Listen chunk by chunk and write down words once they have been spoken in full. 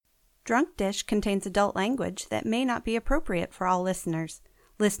Drunk Dish contains adult language that may not be appropriate for all listeners.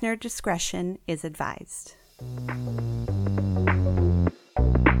 Listener discretion is advised.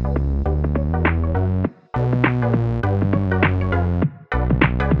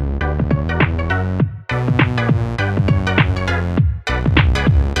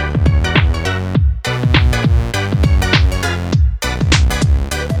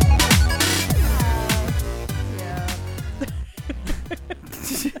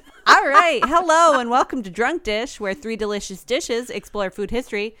 All right. Hello and welcome to Drunk Dish, where three delicious dishes explore food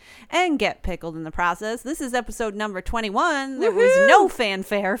history and get pickled in the process. This is episode number 21. There was no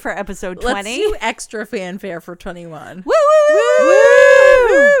fanfare for episode 20. Let's do extra fanfare for 21. Woo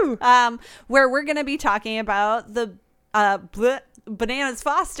woo! Woo! Where we're going to be talking about the Bananas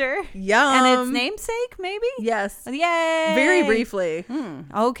Foster. Yum. And its namesake, maybe? Yes. Yay! Very briefly.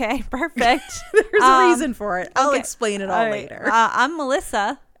 Okay, perfect. There's a reason for it. I'll okay. explain it all right. later. I'm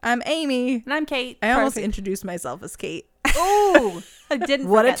Melissa. I'm Amy. And I'm Kate. I almost introduced myself as Kate. Ooh, I didn't.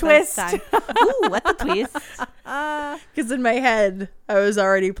 What a forget this twist. time. Ooh, what the twist. Because in my head, I was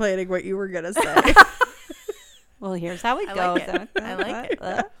already planning what you were going to say. Well, here's how it I goes. like it. I like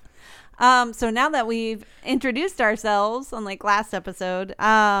it. So now that we've introduced ourselves, unlike last episode,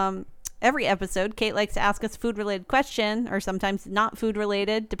 every episode, Kate likes to ask us a food-related question, or sometimes not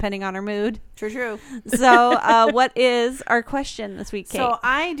food-related, depending on her mood. True. So what is our question this week, Kate? So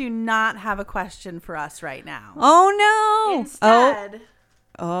I do not have a question for us right now. Oh, no. Instead,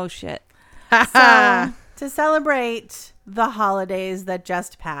 Oh, shit. so to celebrate the holidays that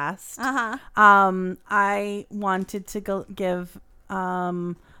just passed, I wanted to give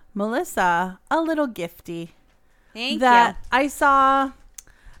Melissa a little gifty Thank that you. I saw,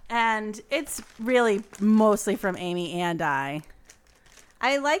 and it's really mostly from Amy and I.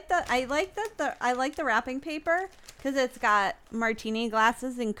 I like the wrapping paper because it's got martini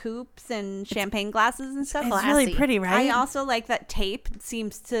glasses and coupes and champagne glasses and stuff. It's really pretty, right? I also like that tape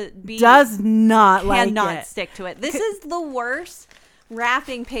seems to be Does not like cannot it. stick to it. This is the worst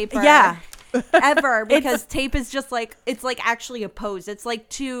wrapping paper Yeah. ever because tape is just like it's like actually opposed. It's like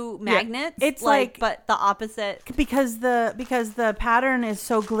two magnets. It's like but the opposite. because the pattern is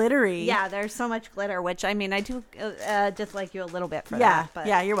so glittery. Yeah, there's so much glitter, which I mean I do dislike you a little bit for Yeah. that. But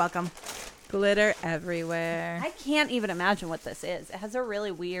Yeah, you're welcome. Glitter everywhere. I can't even imagine what this is. It has a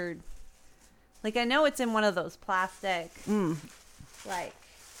really weird, like I know it's in one of those plastic, like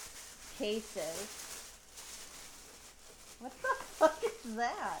cases. What the fuck is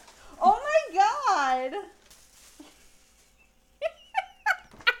that? Oh my god!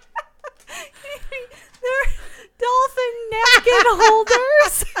 They're dolphin napkin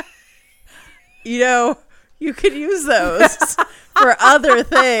holders. You know, you could use those for other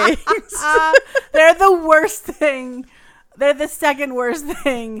things. They're the worst thing. They're the second worst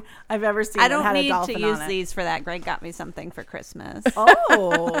thing I've ever seen. I that don't had a need dolphin to use on it. these for that. Greg got me something for Christmas.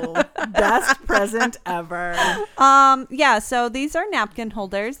 Oh, best present ever. Yeah, so these are napkin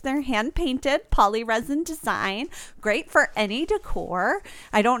holders. They're hand painted, poly resin design. Great for any decor.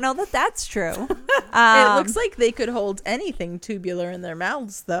 I don't know that that's true. It looks like they could hold anything tubular in their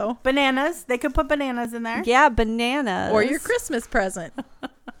mouths, though. Bananas. They could put bananas in there. Yeah, bananas. Or your Christmas present.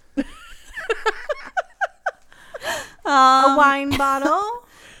 A wine bottle.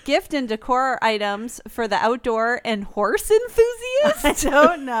 Gift and decor items for the outdoor and horse enthusiasts. I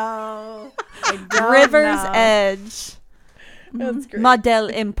don't know. I don't River's know. Edge. That's great.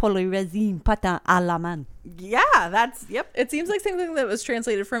 Modèle en polyrésin patin à la main. Yeah, that's yep. It seems like something that was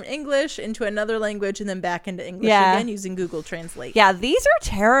translated from English into another language and then back into English Yeah. again using Google Translate. Yeah, these are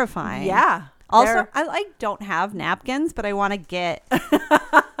terrifying. Yeah. Also, they're- I like don't have napkins, but I want to get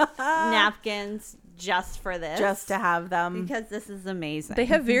napkins just for this. just to have them. because this is amazing. They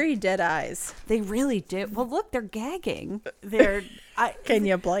have very dead eyes. They really do. Well, look, they're gagging. They're Can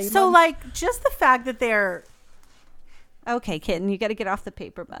you blame so them? like just the fact that they're Okay, kitten, you got to get off the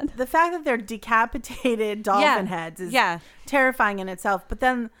paper, bud. decapitated dolphin heads is terrifying in itself. But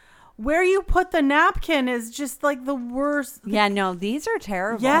then where you put the napkin is just like the worst. Yeah, no, these are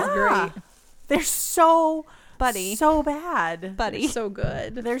terrible. Yeah, great. they're so Buddy. so bad. buddy. So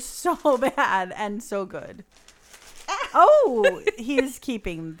good. They're so bad and so good. Oh, he's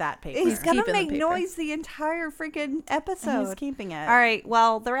keeping that paper. He's gonna keeping the make paper. noise the entire freaking episode. He's keeping it. All right.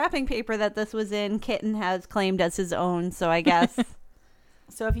 Well, the wrapping paper that this was in, Kitten has claimed as his own. So I guess.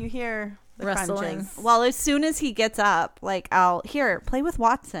 So if you hear the Rustling. crunches, Well, as soon as he gets up, like I'll play with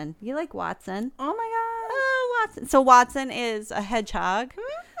Watson. You like Watson? oh my god. Oh, Watson. So Watson is a hedgehog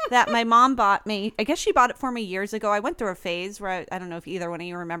that my mom bought me. I guess she bought it for me years ago. I went through a phase where I don't know if either one of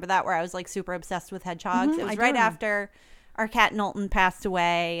you remember that, where I was like super obsessed with hedgehogs. It was I right do. after our cat Knowlton passed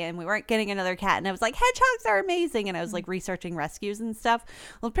away and we weren't getting another cat, and I was like, hedgehogs are amazing, and I was like researching rescues and stuff.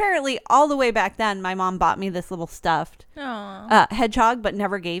 Well, apparently all the way back then my mom bought me this little stuffed hedgehog but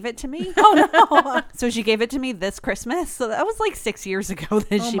never gave it to me. Oh no. So she gave it to me this Christmas, so that was like 6 years ago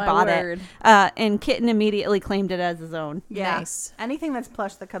that she bought it, and Kitten immediately claimed it as his own. Nice. Anything that's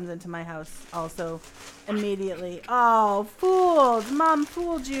plush that comes into my house also immediately, oh, fooled, Mom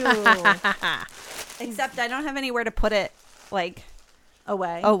fooled you. Except I don't have anywhere to put it, like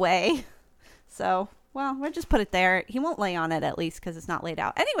away. So, well, we'll just put it there. He won't lay on it, at least, because it's not laid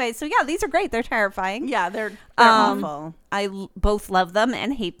out. Anyway, so yeah, these are great. They're terrifying. Yeah, they're awful. I both love them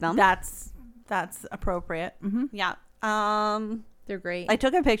and hate them. That's appropriate. Mm-hmm. Yeah. They're great. I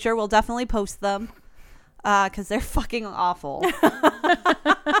took a picture. We'll definitely post them because they're fucking awful.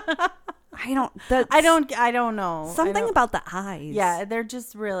 I don't know. Something about the eyes. Yeah, they're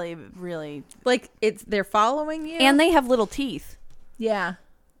just really, really like they're following you, and they have little teeth. Yeah,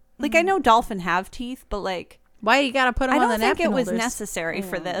 like I know dolphin have teeth, but like, why you gotta put them on the napkin I don't think it was holders? necessary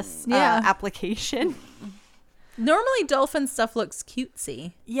for this application. Normally, dolphin stuff looks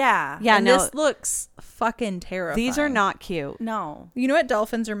cutesy. Yeah, and this looks fucking terrifying. These are not cute. No, you know what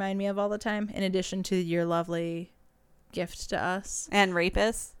dolphins remind me of all the time? In addition to your lovely gift to us and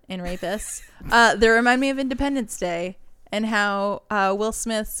rapists. They remind me of Independence Day and how Will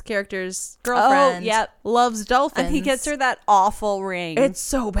Smith's character's girlfriend loves dolphins. And he gets her that awful ring. It's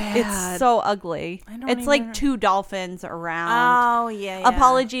so bad. It's so ugly. It's like two dolphins around. Oh, yeah.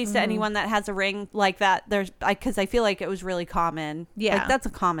 Apologies to anyone that has a ring like that. Because I feel like it was really common. Yeah. Like, that's a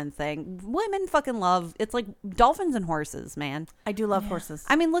common thing. Women fucking love, it's like dolphins and horses, man. I do love horses.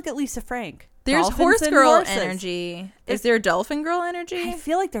 I mean, look at Lisa Frank. There's horse girl energy. Is there dolphin girl energy? I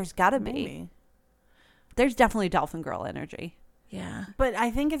feel like there's gotta be. Maybe. There's definitely dolphin girl energy. Yeah, but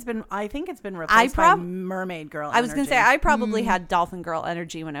I think it's been replaced by mermaid girl energy. I was gonna say I probably had dolphin girl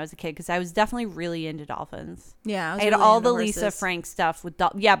energy when I was a kid because I was definitely really into dolphins. Yeah, I had all the Lisa Frank stuff with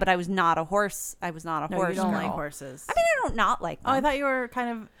but I was not a horse. I was not a horse. You don't girl. like horses. I mean, I don't not like them. Oh, I thought you were kind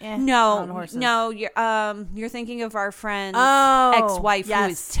of on horses. No, you're thinking of our friend's ex-wife who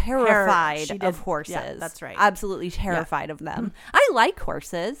is terrified of horses. Yeah, that's right. Absolutely terrified of them. I like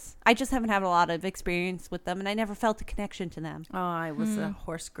horses. I just haven't had a lot of experience with them, and I never felt a connection to them. Oh, I was a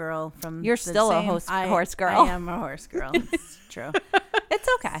horse girl from. You're still a horse girl. I am a horse girl. It's true. It's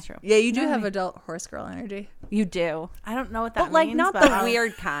okay. It's true. Yeah, you do have adult horse girl energy. You do. I don't know what that means. Means, not but the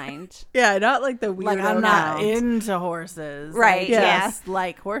weird kind. Yeah, not like the weird. Like I'm not into horses. Right. Just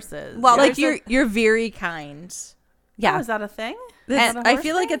like horses. Well, like you're very kind. Yeah. Oh, is that a thing? I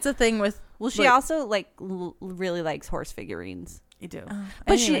feel like it's a thing with. Well, she also really likes horse figurines. You do.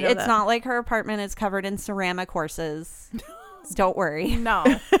 But it's not like her apartment is covered in ceramic horses. Don't worry. No.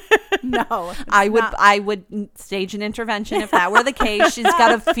 I would stage an intervention if that were the case. She's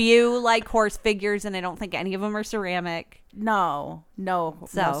got a few like horse figures, and I don't think any of them are ceramic. No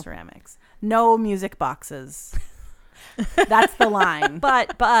ceramics. No music boxes. That's the line.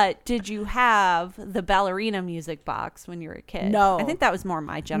 But did you have the ballerina music box when you were a kid? No. I think that was more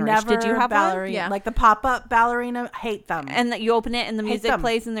my generation. Did you have ballerina? one? Yeah. Like the pop-up ballerina, hate them. And that you open it and the music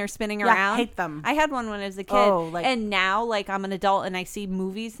plays and they're spinning around? Hate them. I had one when I was a kid. And now like I'm an adult and I see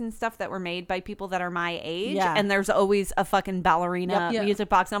movies and stuff that were made by people that are my age. Yeah. And there's always a fucking ballerina music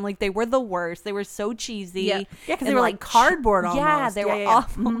box. And I'm like, they were the worst. They were so cheesy. Yeah, because they were like cardboard almost. Yeah, they were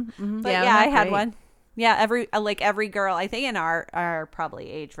awful. Mm-hmm. But I had one. Yeah, every girl, I think in our probably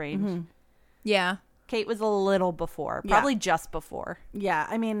age range. Mm-hmm. Yeah. Kate was a little before, probably just before. Yeah,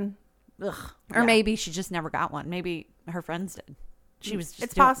 I mean, or maybe she just never got one. Maybe her friends did. She was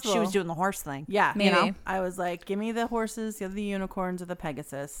possible. She was doing the horse thing. Yeah, maybe. You know? I was like, give me the horses, the unicorns, or the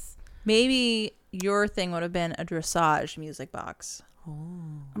Pegasus. Maybe your thing would have been a dressage music box.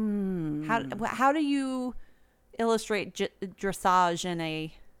 How do you illustrate dressage in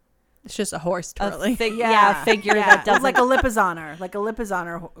a? It's just a horse twirling. Figure that does like a lip is honor. Like a lip is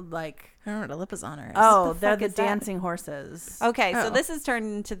honor. Like I don't know what a lip is honor is. Oh, they're the dancing horses. Okay, so this has turned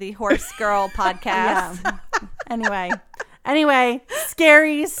into the Horse Girl podcast. Anyway,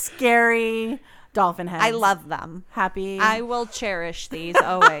 scary dolphin heads. I love them. Happy. I will cherish these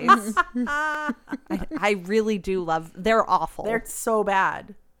always. I really do love. They're awful. They're so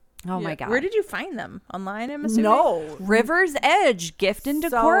bad. Oh my God. Where did you find them? Online, I'm assuming? No. River's Edge, gift and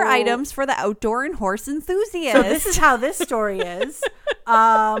decor items for the outdoor and horse enthusiast. So this is how this story is.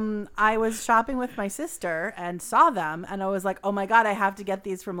 I was shopping with my sister and saw them and I was like, oh my God, I have to get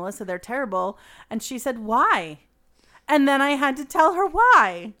these for Melissa. They're terrible. And she said, why? And then I had to tell her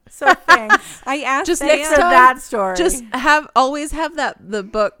why. So thanks. I asked just next to that story. Just always have the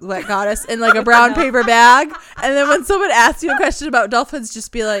book that got us in like a brown paper bag. And then when someone asks you a question about dolphins,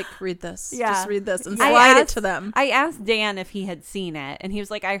 just be like, read this. Yeah. Just read this and slide it to them. I asked Dan if he had seen it, and he was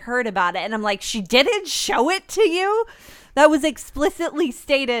like, I heard about it. And I'm like, she didn't show it to you? That was explicitly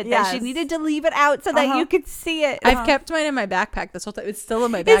stated that she needed to leave it out so that you could see it. I've kept mine in my backpack this whole time. It's still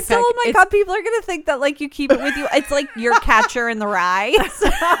in my backpack. It's still, oh my God, people are going to think that like you keep it with you. It's like your Catcher in the Rye.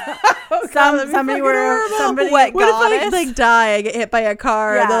 Somebody what if I like die, I get hit by a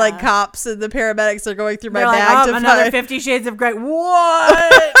car, and the like cops and the paramedics are going through my bag to another find 50 Shades of Grey.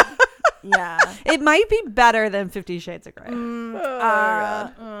 What? Yeah, it might be better than 50 Shades of Grey.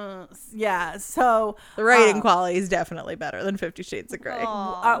 Yeah, so the writing quality is definitely better than 50 Shades of Grey.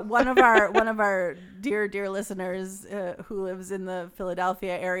 One of our dear listeners who lives in the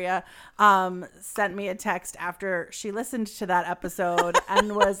Philadelphia area sent me a text after she listened to that episode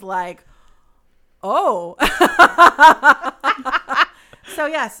and was like, "Oh." So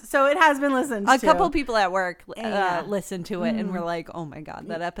yes, so it has been listened to. A couple people at work listened to it and were like, "Oh my God,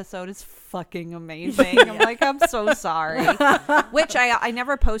 that episode is fucking amazing." I'm like, "I'm so sorry." Which I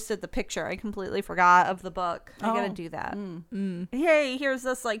never posted the picture. I completely forgot of the book. I gotta do that. Hey, here's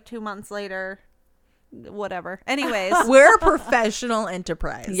this like 2 months later. Whatever. Anyways, we're a professional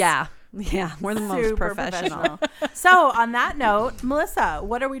enterprise. Yeah, we're the most professional. So on that note, Melissa,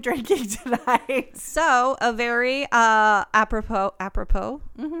 what are we drinking tonight? So a very apropos cocktail,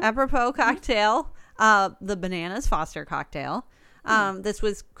 the Bananas Foster cocktail. This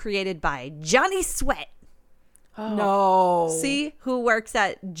was created by Johnny Sweat. No. See, who works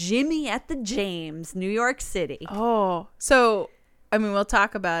at Jimmy at the James, New York City. Oh, so I mean, we'll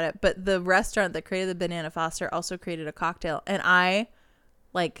talk about it, but the restaurant that created the Banana Foster also created a cocktail, and I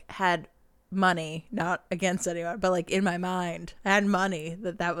like had money, not against anyone, but like in my mind, I had money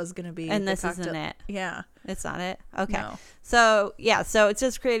that was going to be. And this cocktail. Isn't it? Yeah, it's not it. Okay, no. So it's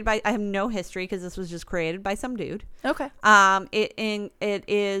just created by. I have no history because this was just created by some dude. Okay. It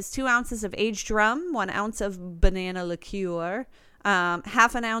is 2 ounces of aged rum, 1 ounce of banana liqueur,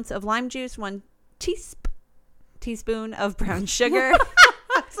 half an ounce of lime juice, 1 teaspoon of brown sugar.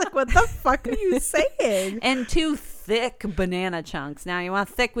 I was like, what the fuck are you saying? And 2 thick banana chunks. Now you want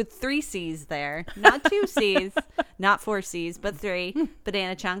thick with 3 C's there, not 2 C's, not 4 C's, but 3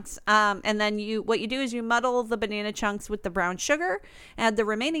 banana chunks. And then what you do is you muddle the banana chunks with the brown sugar, add the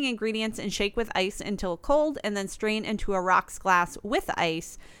remaining ingredients, and shake with ice until cold, and then strain into a rocks glass with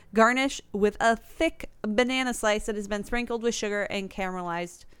ice. Garnish with a thick banana slice that has been sprinkled with sugar and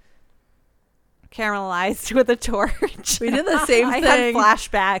caramelized with a torch. We did the same thing. I had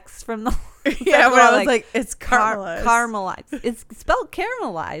flashbacks from the when I was like, it's caramelized. Caramelized. It's spelled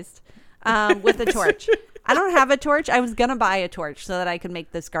caramelized with a torch. I don't have a torch. I was gonna buy a torch so that I could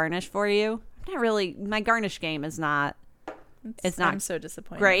make this garnish for you. Not really. My garnish game is not. It's not. I'm so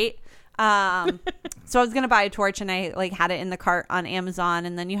disappointed. Great. So I was gonna buy a torch, and I like had it in the cart on Amazon,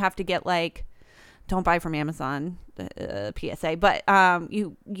 and then you have to get like. Don't buy from Amazon, PSA, but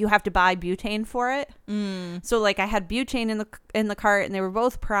you have to buy butane for it. So like I had butane in the cart, and they were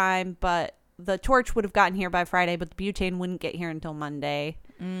both prime, but the torch would have gotten here by Friday, but the butane wouldn't get here until Monday.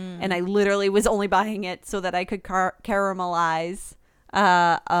 And I literally was only buying it so that I could caramelize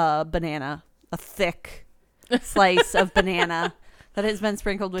a banana, a thick slice of banana that has been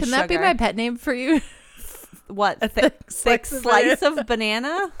sprinkled with sugar. Can that be my pet name for you? What? A thick slice of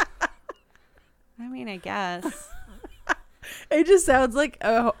banana? I mean, I guess. It just sounds like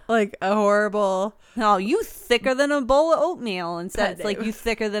a horrible. No, you thicker than a bowl of oatmeal. Instead, it's like you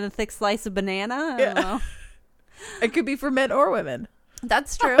thicker than a thick slice of banana. I don't know. It could be for men or women.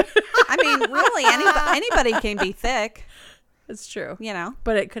 That's true. I mean, really, anybody can be thick. It's true. You know,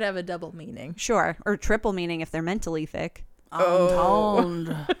 but it could have a double meaning. Sure, or triple meaning if they're mentally thick.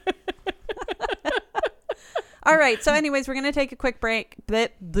 All right. So, anyways, we're gonna take a quick break.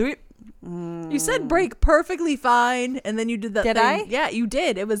 You said break perfectly fine, and then you did that. Did thing. I? Yeah, you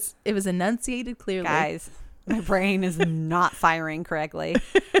did. It was enunciated clearly. Guys, my brain is not firing correctly.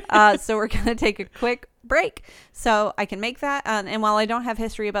 So we're gonna take a quick break so I can make that. And while I don't have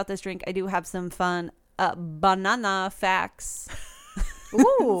history about this drink, I do have some fun banana facts.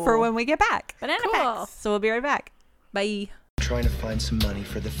 Ooh. For when we get back. Banana facts. So we'll be right back. Bye. Trying to find some money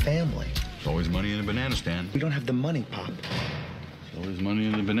for the family. There's always money in a banana stand. We don't have the money, Pop. There's always money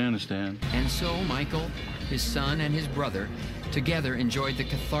in the banana stand. And so Michael, his son, and his brother together enjoyed the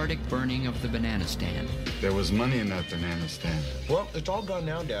cathartic burning of the banana stand. There was money in that banana stand. Well, it's all gone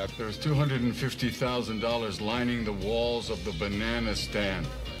now, Dad. There was $250,000 lining the walls of the banana stand.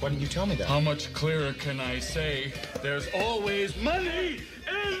 Why didn't you tell me that? How much clearer can I say? There's always money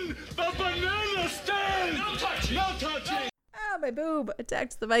in the banana stand! No touching! No touching! Ah, my boob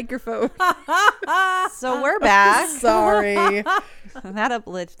attacked the microphone. So we're back. Sorry. That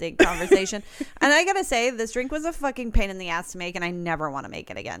uplifting conversation. And I gotta say, this drink was a fucking pain in the ass to make, and I never want to make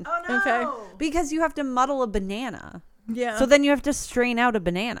it again. Oh no. Okay. Because you have to muddle a banana. Yeah. So then you have to strain out a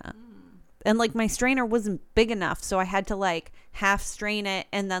banana. And like my strainer wasn't big enough, so I had to like half strain it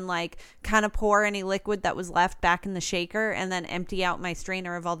and then like kind of pour any liquid that was left back in the shaker and then empty out my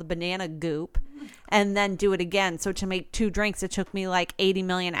strainer of all the banana goop and then do it again. So to make 2 drinks, it took me like 80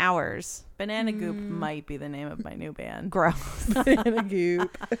 million hours. Banana Goop might be the name of my new band. Gross. Banana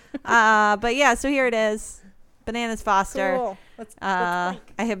goop. But yeah, so here it is. Bananas Foster. Cool. Let's I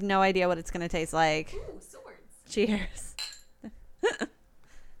have no idea what it's going to taste like. Ooh, swords. Cheers.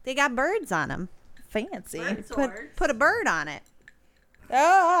 They got birds on them. fancy. Put a bird on it.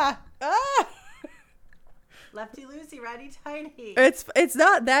 Ah. Lefty loosey, righty tighty. It's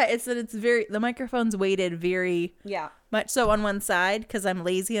not that. It's that it's very, the microphone's weighted very Yeah. much so on one side because I'm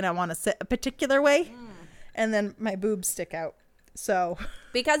lazy and I want to sit a particular way, and then my boobs stick out. So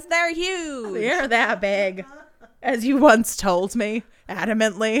Because they're huge. they're that big, as you once told me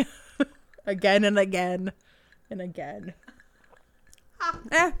adamantly, again and again and again.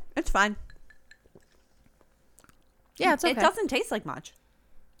 It's fine. Yeah, it's okay. It doesn't taste like much.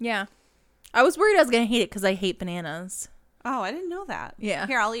 Yeah, I was worried I was gonna hate it because I hate bananas. Oh, I didn't know that. Yeah.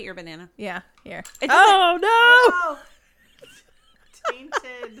 Here, I'll eat your banana. Yeah, here. It doesn't- Oh no! Oh,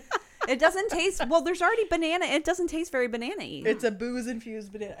 tainted. It doesn't taste. Well, there's already banana. It doesn't taste very banana-y. It's a booze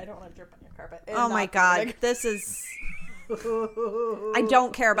infused banana. I don't want to drip on your carpet. Oh my god, this is. I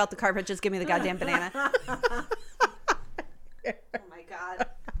don't care about the carpet. Just give me the goddamn banana. Oh my god.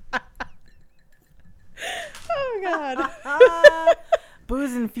 Oh god.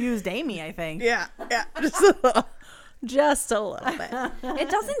 Booze infused Amy, I think. Yeah, just a little, just a little bit. It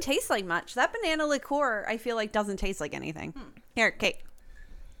doesn't taste like much. That banana liqueur, I feel like, doesn't taste like anything. Here, Kate,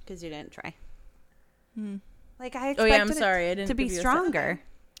 because you didn't try. Like I expected I'm sorry, I it didn't to be give you a second. stronger.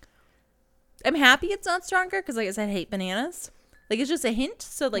 I'm happy it's not stronger because, like I said, I hate bananas. Like it's just a hint.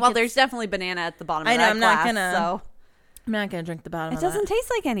 So like, Well, it's- there's definitely banana at the bottom of I know, that I'm not glass, gonna- so I'm not gonna drink the bottom. it of doesn't that.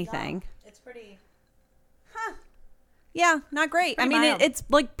 taste like anything. It's pretty. Yeah, not great. I Pretty mean, mild. it's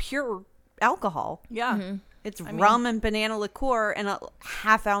like pure alcohol. Yeah. It's rum and banana liqueur and a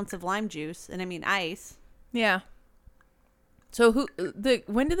half ounce of lime juice, and I mean ice. Yeah. So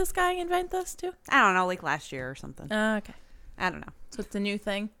when did this guy invent this too? I don't know, like last year or something. Okay. I don't know. So it's a new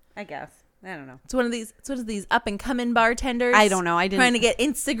thing. I guess. I don't know. It's one of these up and coming bartenders. I don't know. I didn't- trying to get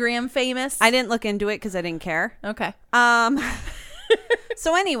Instagram famous. I didn't look into it because I didn't care. Okay.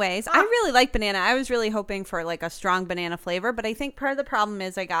 So anyways, I really like banana. I was really hoping for like a strong banana flavor, but I think part of the problem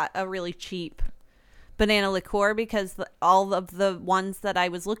is I got a really cheap banana liqueur because all of the ones that I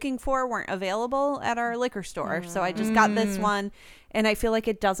was looking for weren't available at our liquor store. So I just got this one, and I feel like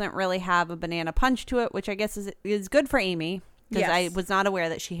it doesn't really have a banana punch to it, which I guess is good for Amy because I Yes. was not aware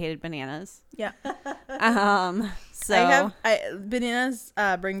that she hated bananas. Yeah. So Bananas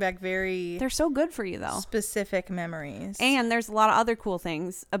bring back very they're so good for you though. specific memories. And there's a lot of other cool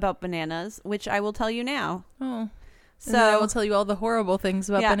things about bananas, which I will tell you now. oh. So And then I will tell you all the horrible things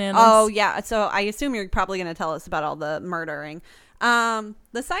about yeah. bananas. Oh yeah. So I assume you're probably going to tell us about all the murdering.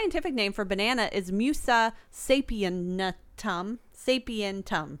 The scientific name for banana is Musa sapientum,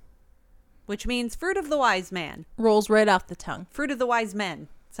 which means fruit of the wise man. Rolls right off the tongue. Fruit of the wise men.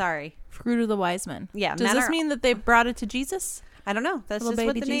 Sorry. Fruit of the wise men. Yeah, Does men this are- mean that they brought it to Jesus? I don't know. That's Little just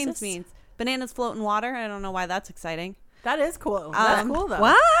what the baby names Jesus? means. Bananas float in water. I don't know why that's exciting. That is cool. That's cool though.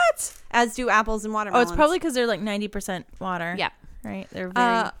 What? As do apples and Oh, watermelons. it's probably because they're like 90% water. Yeah. Right? They're very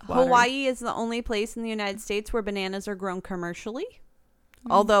watery. Hawaii is the only place in the United States where bananas are grown commercially.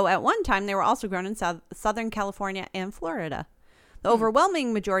 Although at one time they were also grown in Southern California and Florida. The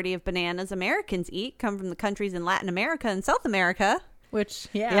overwhelming majority of bananas Americans eat come from the countries in Latin America and South America. Which,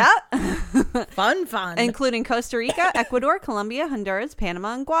 Yeah. fun. Including Costa Rica, Ecuador, Colombia, Honduras,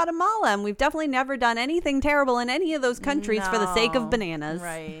 Panama, and Guatemala. And we've definitely never done anything terrible in any of those countries for the sake of No. bananas.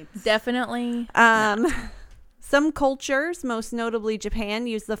 Right. Definitely. Some cultures, most notably Japan,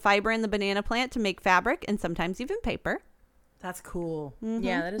 use the fiber in the banana plant to make fabric and sometimes even paper. That's cool.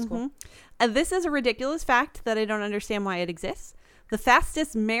 Yeah, that is cool. This is a ridiculous fact that I don't understand why it exists. The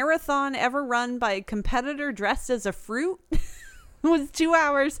fastest marathon ever run by a competitor dressed as a fruit was 2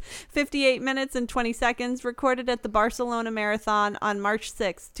 hours, 58 minutes, and 20 seconds, recorded at the Barcelona Marathon on March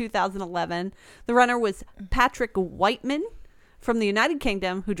 6, 2011. The runner was Patrick Whiteman from the United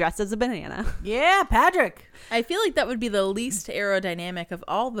Kingdom who dressed as a banana. Yeah, Patrick. I feel like that would be the least aerodynamic of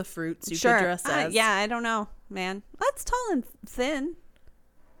all the fruits you could dress as. Yeah, I don't know, man. That's tall and thin.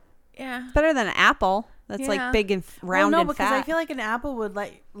 Yeah. Better than an apple. That's Yeah. like big and round no, and because fat. I feel like an apple would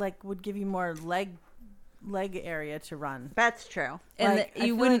would give you more leg area to run. That's true. And Like, I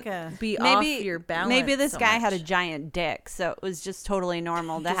you feel wouldn't like be off your balance. Maybe this so guy had a much. giant dick, so it was just totally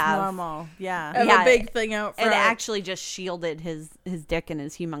normal to Just have. normal. Yeah. Have Yeah, a big thing out It front. actually just shielded his dick and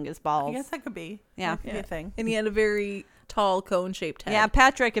his humongous balls. I guess that could be. Yeah. That could be a thing. And he had a very tall cone-shaped head. Yeah,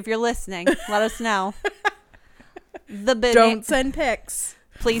 Patrick, if you're listening, let us know. Don't send pics.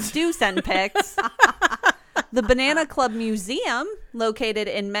 Please do send pics. The Banana Club Museum, located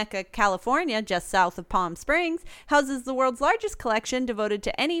in Mecca, California, just south of Palm Springs, houses the world's largest collection devoted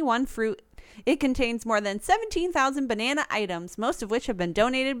to any one fruit. It contains more than 17,000 banana items, most of which have been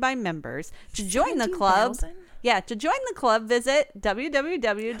donated by members. To join the club, 17,000? Visit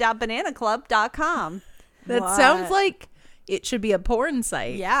www.bananaclub.com. That What? sounds like it should be a porn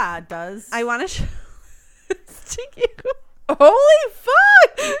site. Yeah, it does. I want to show this to you. Holy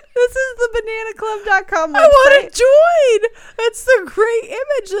fuck! This is the bananaclub.com website. I want to join. That's the great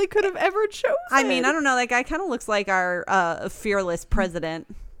image they could have ever chosen. I mean, I don't know. That guy kind of looks like our fearless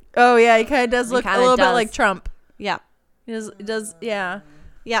president. Oh yeah, he kind of does look a kinda little bit does. like Trump. Yeah. He does. Yeah.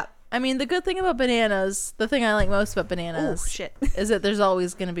 Yeah. I mean, the good thing about bananas, the thing I like most about bananas, Oh, shit. is that there's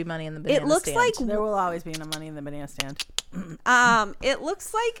always going to be money in the banana It looks stand. like there will always be no money in the banana stand. it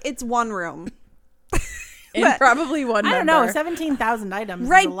looks like it's one room. and probably one. I don't know. member. 17,000 items.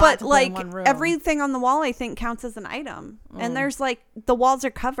 Right, is a lot but to put in like one room. everything on the wall I think counts as an item. And there's like the walls are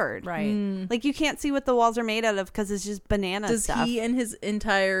covered. Right. Like you can't see what the walls are made out of because it's just banana Does stuff. he and his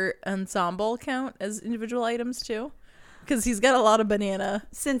entire ensemble count as individual items too? Because he's got a lot of banana.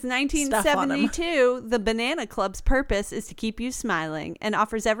 Since Stuff on 'em. 1972, the Banana Club's purpose is to keep you smiling and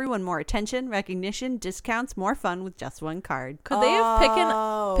offers everyone more attention, recognition, discounts, more fun with just one card. Could they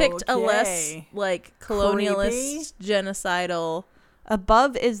have picked a less Okay. like colonialist, genocidal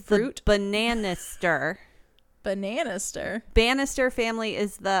Above is the Fruit? Bananister. bananister? Bannister family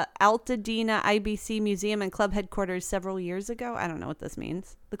is the Altadena IBC Museum and Club headquarters several years ago. I don't know what this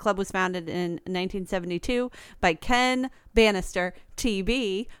means. The club was founded in 1972 by Ken Bannister,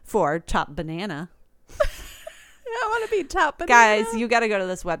 TB, for Top Banana. I want to be top banana. Guys, you got to go to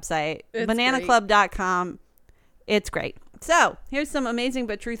this website, It's bananaclub.com. It's great. So, here's some amazing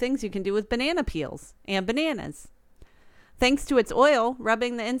but true things you can do with banana peels and bananas. Thanks to its oil,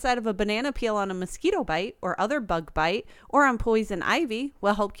 rubbing the inside of a banana peel on a mosquito bite or other bug bite or on poison ivy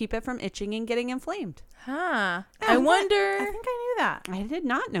will help keep it from itching and getting inflamed. Huh. Yeah, I what? wonder I think I knew that. I did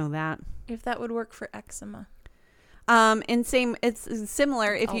not know that. if that would work for eczema. It's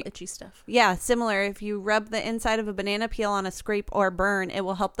similar if All you itchy stuff. Yeah, similar. If you rub the inside of a banana peel on a scrape or burn, it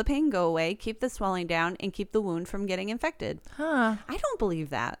will help the pain go away, keep the swelling down, and keep the wound from getting infected. Huh. I don't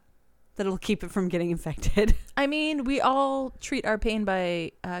believe that it'll keep it from getting infected. I mean, we all treat our pain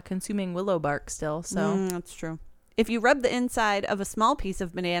by consuming willow bark still, so. That's true. If you rub the inside of a small piece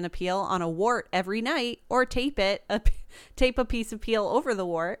of banana peel on a wart every night or tape a piece of peel over the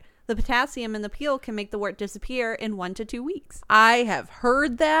wart, the potassium in the peel can make the wart disappear in 1 to 2 weeks. I have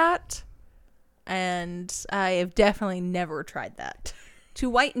heard that, and I have definitely never tried that. To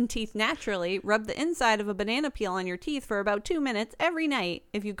whiten teeth naturally, rub the inside of a banana peel on your teeth for about 2 minutes every night.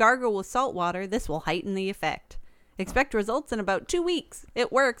 If you gargle with salt water, this will heighten the effect. Expect results in about 2 weeks.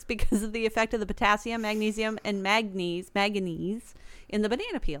 It works because of the effect of the potassium, magnesium, and manganese in the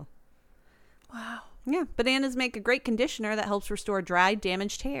banana peel. Wow. Yeah, bananas make a great conditioner that helps restore dry,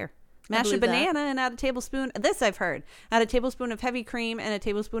 damaged hair. Mash a believe that. banana and add a tablespoon. This I've heard. Add a tablespoon of heavy cream and a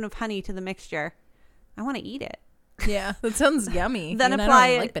tablespoon of honey to the mixture. I want to eat it. Yeah, that sounds yummy. Then and apply I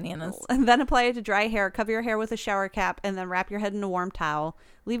don't it. like bananas. Then apply it to dry hair. Cover your hair with a shower cap, and then wrap your head in a warm towel.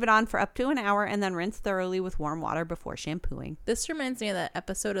 Leave it on for up to an hour, and then rinse thoroughly with warm water before shampooing. This reminds me of that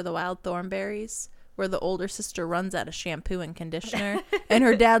episode of The Wild Thornberrys where the older sister runs out of shampoo and conditioner, and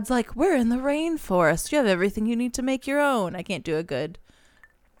her dad's like, "We're in the rainforest. You have everything you need to make your own." I can't do a good.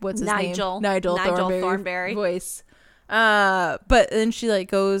 What's his Nigel. name? Nigel Thornberry voice. But then she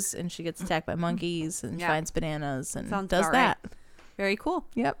like goes and she gets attacked by monkeys and Yeah. finds bananas and Sounds does about that. right. Very cool.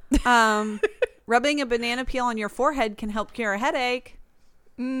 Yep. Rubbing a banana peel on your forehead can help cure a headache.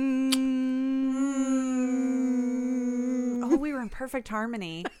 Oh, we were in perfect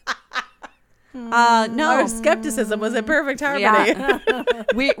harmony. No. Our skepticism was in perfect harmony. Yeah.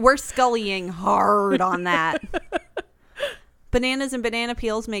 We're scullying hard on that. Bananas and banana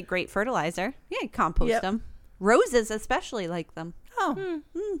peels make great fertilizer. Yeah, compost Yep. them. Roses especially like them. Oh.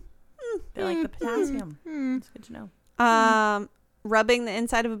 They like the potassium. It's good to know. Rubbing the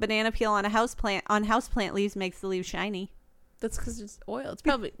inside of a banana peel on houseplant leaves makes the leaves shiny. That's because it's oil. It's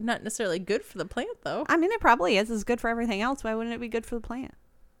probably not necessarily good for the plant, though. I mean, it probably is. It's good for everything else. Why wouldn't it be good for the plant?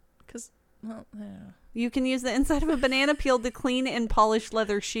 Because, well, I don't know. You can use the inside of a banana peel to clean and polish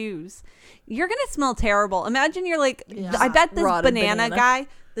leather shoes. You're going to smell terrible. Imagine you're like, I bet this Rotted banana banana. guy,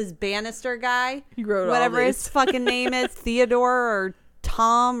 this Bannister guy, He wrote all whatever his these. fucking name is, Theodore or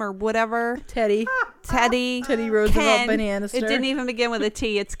Tom or whatever. Teddy Teddy Roosevelt Ken. Bananister. It didn't even begin with a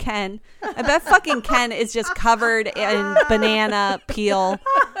T. It's Ken. I bet fucking Ken is just covered in banana peel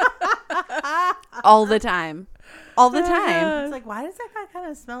all the time. All the time. It's like, why does that guy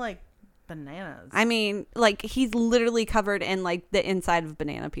kind of smell like bananas? I mean, like, he's literally covered in, like, the inside of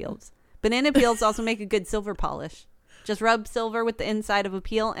banana peels. Banana peels also make a good silver polish. Just rub silver with the inside of a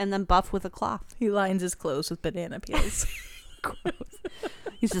peel and then buff with a cloth. He lines his clothes with banana peels.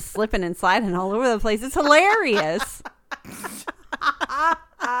 He's just slipping and sliding all over the place. It's hilarious.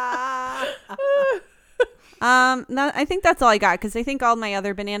 I think that's all I got, because I think all my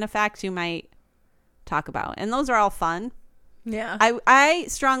other banana facts you might talk about, and those are all fun. Yeah. I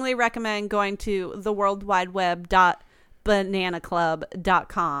strongly recommend going to the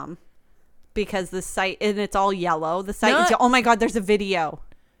worldwideweb.bananaclub.com, because the site, and it's all yellow. The site is, oh my God, there's a video.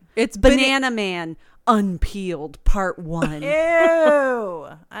 It's Banana Man Unpeeled Part 1. Ew.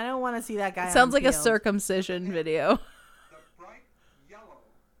 I don't want to see that guy. Sounds like a unpeeled. circumcision video. The bright yellow,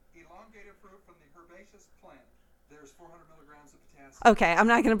 elongated fruit from the herbaceous plant. There's 400 milligrams of potassium. Okay, I'm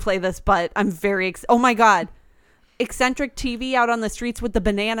not going to play this, but I'm very oh my God. Eccentric TV out on the streets with the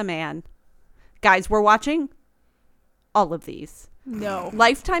Banana Man. Guys, we're watching all of these. No.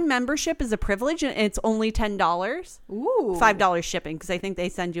 Lifetime membership is a privilege, and it's only $10. Ooh. $5 shipping, because I think they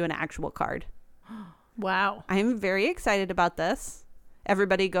send you an actual card. Wow. I'm very excited about this.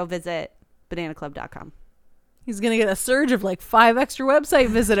 Everybody go visit bananaclub.com. He's going to get a surge of like 5 extra website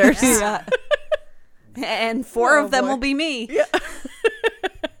visitors. Yeah. And 4 Oh, of them boy. will be me. Yeah.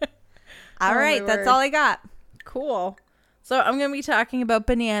 All Oh, right, my that's word. all I got. Cool. So I'm going to be talking about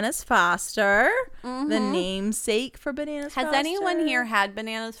Bananas Foster, the namesake for Bananas Has Foster. anyone here had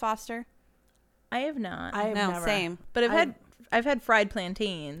Bananas Foster? I have not. I have No, never. same. but I've had fried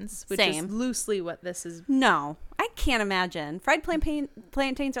plantains, which Same. is loosely what this is. No, I can't imagine. Fried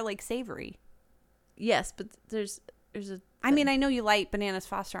plantains are like savory. Yes, but there's a. I mean, I know you light Bananas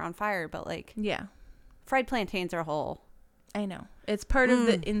Foster on fire, but like Yeah, fried plantains are whole. I know. It's part of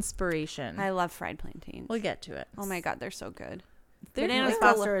the inspiration. I love fried plantains. We'll get to it. Oh my God, they're so good. They're Bananas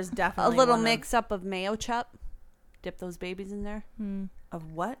like Foster is A definitely little one of- mix up of mayo chup. Dip those babies in there.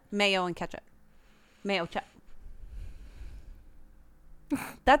 of what? Mayo and ketchup. Mayo chup.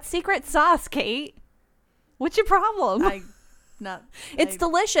 That's secret sauce, Kate. What's your problem? It's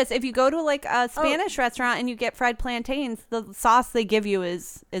delicious. If you go to like a Spanish restaurant and you get fried plantains, the sauce they give you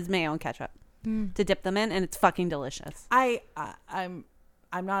is mayo and ketchup to dip them in, and it's fucking delicious. I'm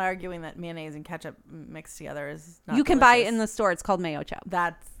not arguing that mayonnaise and ketchup mixed together is not You can buy it delicious. in the store. It's called mayo chup.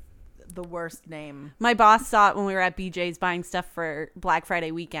 That's the worst name. My boss saw it when we were at BJ's buying stuff for Black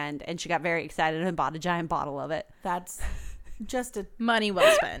Friday weekend, and she got very excited and bought a giant bottle of it. That's just a. Money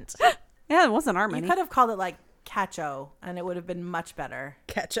well spent. Yeah, it wasn't our You money. could have called it like Cacho, and it would have been much better.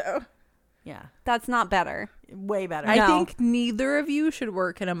 Ketchup. Yeah, That's not better. way better. I No. think neither of you should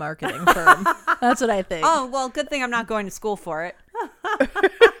work in a marketing firm. That's what I think. Oh, well, good thing I'm not going to school for it.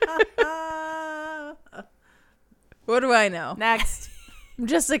 What do I know? Next. I'm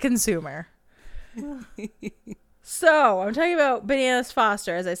just a consumer. So I'm talking about Bananas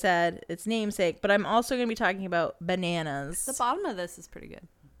Foster, as I said, its namesake, but I'm also going to be talking about bananas. The bottom of this is pretty good.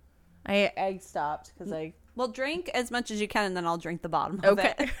 I stopped because I. Well, drink as much as you can, and then I'll drink the bottom of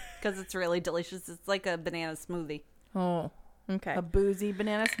Okay. it because it's really delicious. It's like a banana smoothie. Oh, okay. A boozy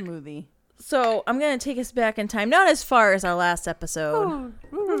banana smoothie. So I'm going to take us back in time, not as far as our last episode.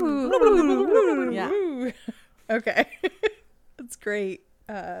 Yeah. Okay. That's great.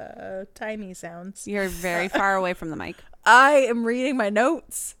 Timey sounds. You're very far away from the mic. I am reading my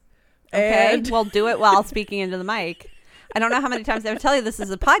notes. Okay, And well, do it while speaking into the mic. I don't know how many times I would tell you this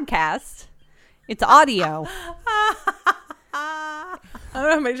is a podcast. It's audio. I don't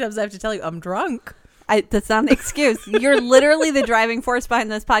know how many times I have to tell you I'm drunk. That's not an excuse. You're literally the driving force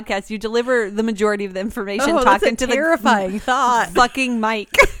behind this podcast. You deliver the majority of the information Oh, talking that's a to terrifying the thought. fucking mic.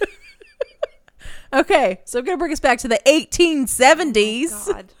 Okay, so I'm going to bring us back to the 1870s.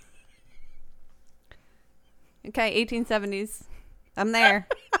 God. Okay, 1870s. I'm there.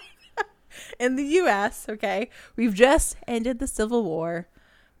 In the U.S., okay? We've just ended the Civil War.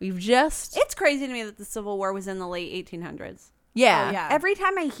 We've just... It's crazy to me that the Civil War was in the late 1800s. Yeah. Oh, yeah. Every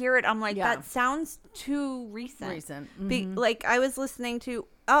time I hear it, I'm like, Yeah. that sounds too recent. Recent. Like I was listening to.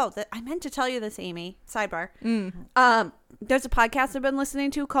 I meant to tell you this, Amy. Sidebar. There's a podcast I've been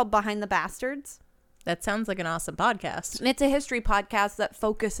listening to called Behind the Bastards. That sounds like an awesome podcast. And it's a history podcast that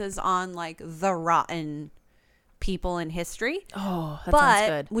focuses on like the rotten people in history. Oh, that sounds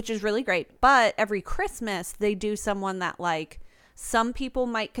good. Which is really great. But every Christmas they do someone that like some people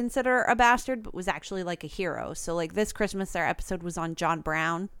might consider a bastard, but was actually like a hero. So like this Christmas, their episode was on John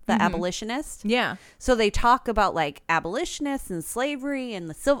Brown, the abolitionist. Yeah. So they talk about like abolitionists and slavery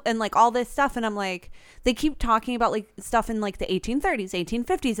and and like all this stuff. And I'm like, they keep talking about like stuff in like the 1830s,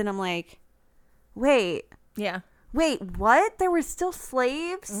 1850s. And I'm like, wait, what? There were still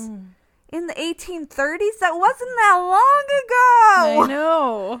slaves in the 1830s? That wasn't that long ago. I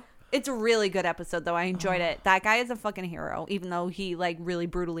know. It's a really good episode, though. I enjoyed it. That guy is a fucking hero, even though he like really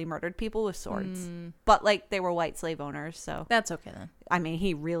brutally murdered people with swords. But like they were white slave owners, so That's okay then. I mean,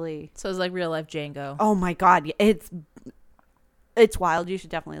 he really. So it's like real life Django. Oh my god, it's wild. You should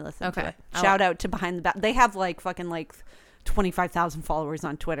definitely listen Okay. to it. Shout out to Behind the They have like fucking like 25,000 followers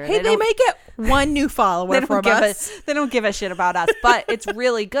on Twitter. Hey, they don't- may get one new follower from us. They don't give a shit about us, but it's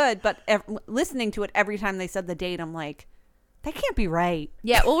really good. But listening to it every time they said the date, I'm like, that can't be right.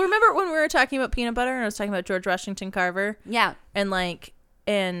 Yeah. Well, remember when we were talking about peanut butter and I was talking about George Washington Carver? Yeah. And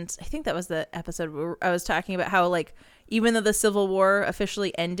I think that was the episode where I was talking about how like even though the Civil War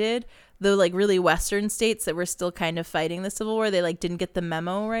officially ended, the like really Western states that were still kind of fighting the Civil War, they like didn't get the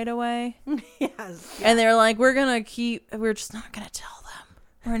memo right away. Yes. And they're like, we're just not gonna tell them.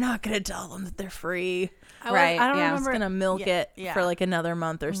 We're not gonna tell them that they're free. Right. I don't yeah. remember. Just gonna milk it yeah. for like another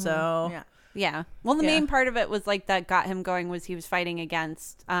month or so. Yeah. Yeah. Well, the Yeah. main part of it was like that got him going was he was fighting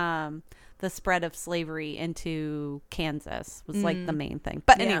against the spread of slavery into Kansas was like the main thing.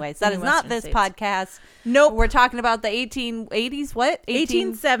 But Yeah, anyways, that in is the not Western this states. podcast. Nope. We're talking about the 1880s. What?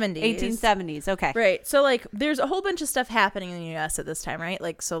 1870s. 1870s. Okay. Right. So like there's a whole bunch of stuff happening in the US at this time, right?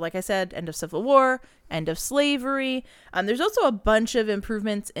 Like so like I said, end of Civil War, end of slavery. There's also a bunch of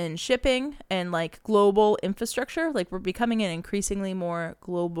improvements in shipping and like global infrastructure. Like we're becoming an increasingly more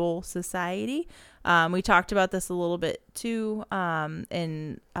global society. We talked about this a little bit too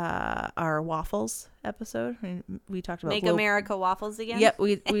in our waffles episode. We talked about Make America waffles again. Yep,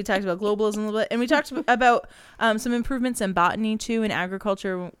 we talked about globalism a little bit, and we talked about some improvements in botany too, in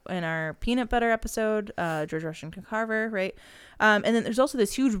agriculture in our peanut butter episode, George Washington Carver, right? And then there's also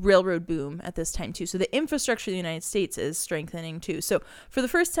this huge railroad boom at this time too. So the infrastructure of the United States is strengthening too. So for the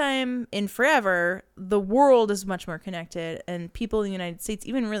first time in forever, the world is much more connected, and people in the United States,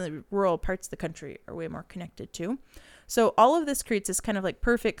 even really rural parts of the country, are way more connected too. So all of this creates this kind of like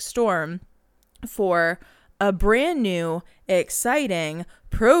perfect storm for a brand new, exciting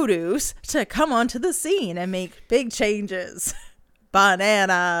produce to come onto the scene and make big changes.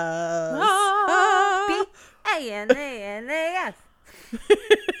 Bananas. B-A-N-A-N-A-S.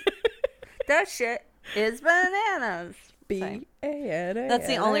 That shit is bananas. B-A-N-A-N-A-S. That's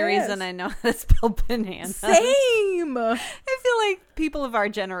the only reason I know how to spell banana. Same. I feel like people of our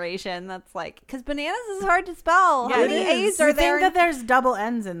generation, that's like, because bananas is hard to spell. Yeah, How it many is. A's are You there? think that there's double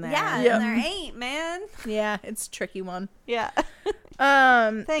N's in there? Yeah, Yeah. and there ain't, man. Yeah, it's a tricky one. Yeah.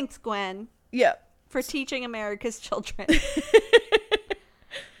 Um, Thanks, Gwen, yeah. for teaching America's children.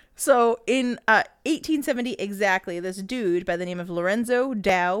 So in 1870 exactly, this dude by the name of Lorenzo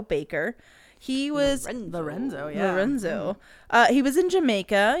Dow Baker, he was Lorenzo, yeah. Lorenzo. He was in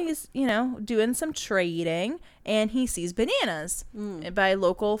Jamaica. He's, doing some trading, and he sees bananas by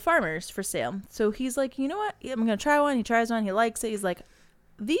local farmers for sale. So he's like, you know what? I'm going to try one. He tries one. He likes it. He's like,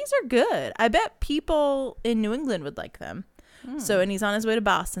 these are good. I bet people in New England would like them. So, and he's on his way to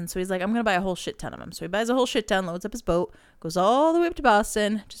Boston. So he's like, I'm going to buy a whole shit ton of them. So he buys a whole shit ton, loads up his boat, goes all the way up to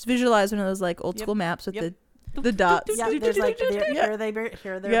Boston. Just visualize one of those like old school maps with the dots. Yeah, there's like Yeah.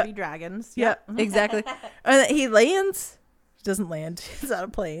 here there Yeah. be dragons. Yeah, exactly. And then he lands. He doesn't land. He's on a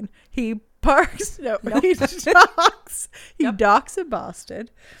plane. He parks. No, he docks. He docks in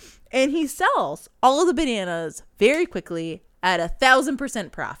Boston, and he sells all of the bananas very quickly at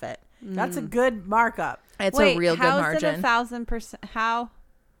 1,000% profit. That's a good markup. It's Wait, a real good how margin. is it 1,000%? How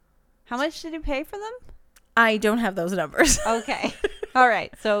much did he pay for them? I don't have those numbers. Okay. All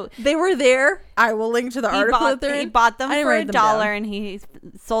right. So They were there. I will link to the article that they're he in. bought them I didn't for write them $1 down. and he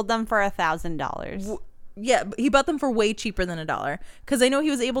sold them for $1,000. Yeah, he bought them for way cheaper than $1 because I know he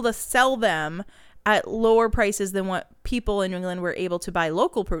was able to sell them at lower prices than what people in New England were able to buy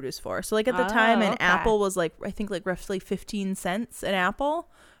local produce for. So like at the time, an okay. apple was like, I think like roughly 15 cents an apple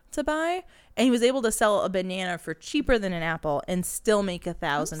to buy, and he was able to sell a banana for cheaper than an apple and still make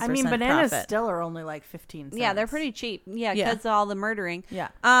 1,000% I mean, bananas profit. still are only like 15 cents. Yeah, they're pretty cheap. Yeah, Yeah. because of all the murdering. Yeah.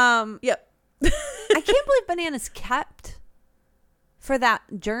 Yep. I can't believe bananas kept for that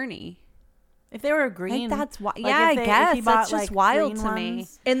journey. If they were green, that's why- like yeah, if I if guess. he bought, That's just wild green to me.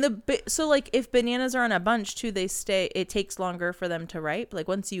 ones- And so like if bananas are on a bunch too, it takes longer for them to ripe. Like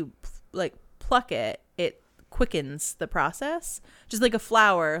once you like pluck it, it quickens the process. Just like a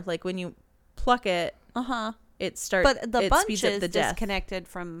flower, like when you pluck it, it starts. But the it bunch speeds up is the death. disconnected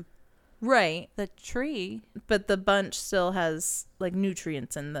from Right, the tree. but the bunch still has like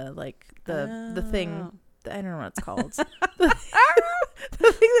nutrients in the the thing. I don't know what it's called.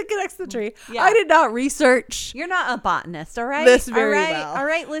 The thing that connects the tree. Yeah. I did not research. You're not a botanist, all right? This very all right? well. All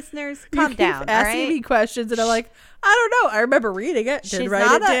right, listeners, You calm keep down. All asking right? me questions, and I'm like, I don't know. I remember reading it. Didn't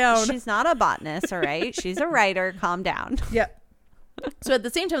write it down. She's not a botanist, all right? She's a writer. Calm down. Yep. So at the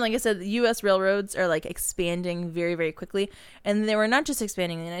same time, like I said, the U.S. railroads are like expanding very, very quickly. And they were not just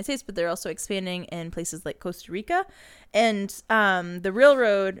expanding in the United States, but they're also expanding in places like Costa Rica. And the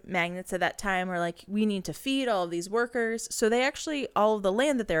railroad magnates at that time were like, we need to feed all of these workers. So they actually, all of the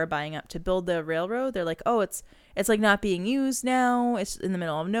land that they were buying up to build the railroad, they're like, oh, it's like not being used now. It's in the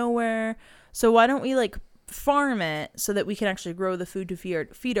middle of nowhere. So why don't we like farm it so that we can actually grow the food to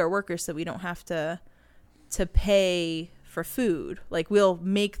feed our workers, so we don't have to pay for food. Like we'll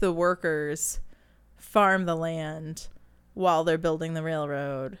make the workers farm the land while they're building the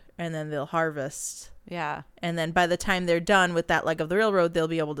railroad, and then they'll harvest. Yeah. And then by the time they're done with that leg of the railroad, they'll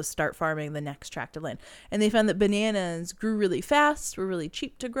be able to start farming the next tract of land. And they found that bananas grew really fast, were really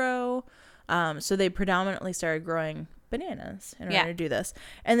cheap to grow. So they predominantly started growing bananas in order to do this.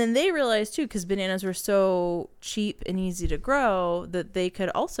 And then they realized too, because bananas were so cheap and easy to grow, that they could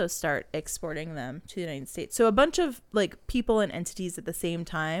also start exporting them to the United States. So a bunch of like people and entities at the same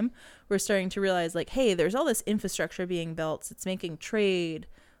time were starting to realize like, hey, there's all this infrastructure being built. It's making trade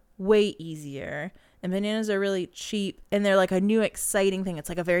way easier. And bananas are really cheap, and they're like a new exciting thing. It's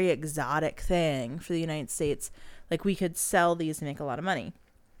like a very exotic thing for the United States. Like we could sell these and make a lot of money.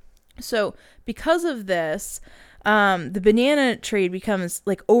 So because of this, the banana trade becomes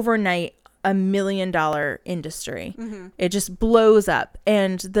like overnight $1 million industry. It just blows up.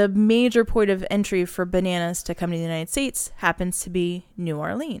 And the major point of entry for bananas to come to the United States happens to be New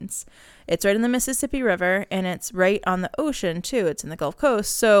Orleans. It's right in the Mississippi River, and it's right on the ocean too. It's in the Gulf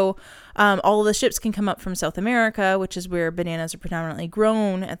Coast. So all of the ships can come up from South America, which is where bananas are predominantly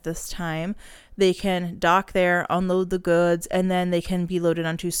grown at this time. They can dock there, unload the goods, and then they can be loaded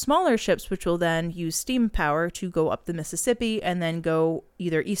onto smaller ships, which will then use steam power to go up the Mississippi and then go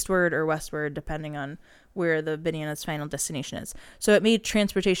either eastward or westward, depending on where the banana's final destination is. So it made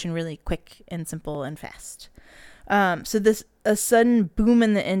transportation really quick and simple and fast. So this a sudden boom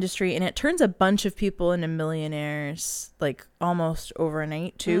in the industry, and it turns a bunch of people into millionaires like almost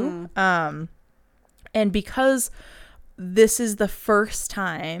overnight too. And because this is the first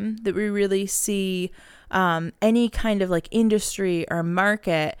time that we really see any kind of like industry or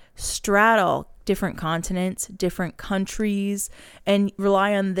market straddle different continents, different countries, and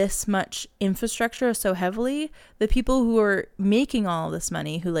rely on this much infrastructure so heavily, the people who are making all this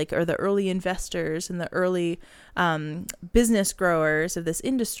money, who like are the early investors and the early business growers of this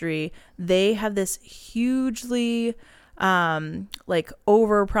industry, they have this hugely like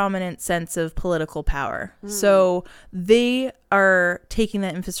over prominent sense of political power. So they are taking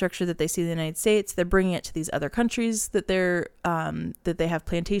that infrastructure that they see in the United States, they're bringing it to these other countries that that they have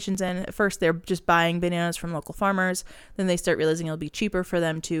plantations in. At first they're just buying bananas from local farmers, then they start realizing it'll be cheaper for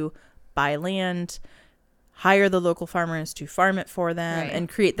them to buy land, hire the local farmers to farm it for them, and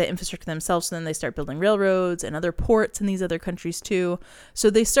create the infrastructure themselves. So then they start building railroads and other ports in these other countries too. So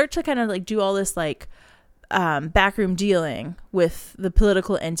they start to kind of like do all this like backroom dealing with the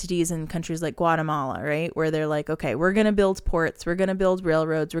political entities in countries like Guatemala, right? Where they're like, okay, we're going to build ports, we're going to build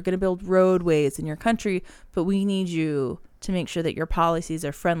railroads, we're going to build roadways in your country, but we need you to make sure that your policies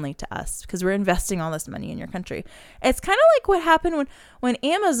are friendly to us because we're investing all this money in your country. It's kind of like what happened when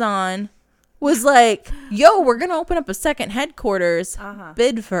Amazon was like, yo, we're going to open up a second headquarters,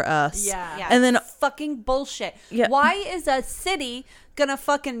 bid for us. Yeah. And then fucking bullshit. Yeah. Why is a city gonna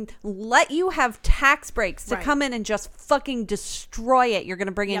fucking let you have tax breaks to come in and just fucking destroy it? You're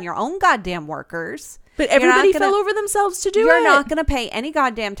gonna bring in your own goddamn workers. But You're not everybody gonna- fell over themselves to do it. You're not going to pay any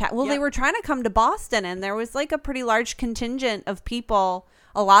goddamn tax. Well, they Yep. were trying to come to Boston, and there was like a pretty large contingent of people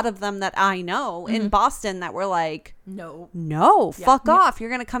a lot of them that I know in Boston that were like, No. no, fuck off. You're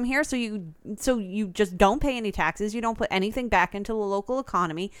going to come here so you just don't pay any taxes. You don't put anything back into the local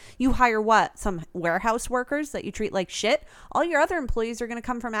economy. You hire what? Some warehouse workers that you treat like shit. All your other employees are going to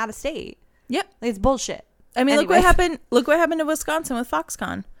come from out of state. Yep. It's bullshit. I mean, look what Anyways. happened. Look what happened to Wisconsin with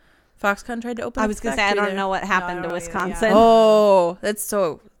Foxconn. Foxconn tried to open. I up was a going to say, I factory don't there. know what happened to don't either, Wisconsin. yeah. Oh, that's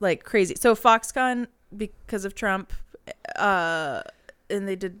so like crazy. So Foxconn, because of Trump, and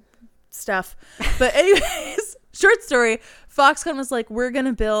they did stuff. But anyways, short story. Foxconn was like, we want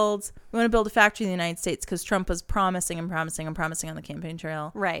to build a factory in the United States because Trump was promising on the campaign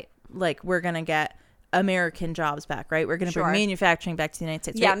trail. Right. Like, we're going to get American jobs back, right? We're going to Sure. bring manufacturing back to the United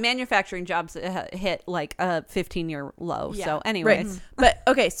States. Yeah, right? manufacturing jobs hit like a 15-year low. Yeah. So Right. anyways. But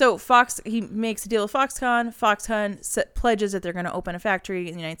okay, so he makes a deal with Foxconn. Foxconn pledges that they're going to open a factory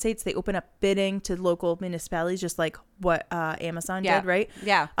in the United States. They open up bidding to local municipalities, just like what Amazon Yeah. did, right?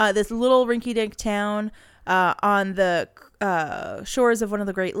 Yeah. This little rinky-dink town on the shores of one of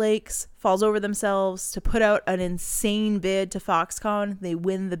the Great Lakes falls over themselves to put out an insane bid to Foxconn. They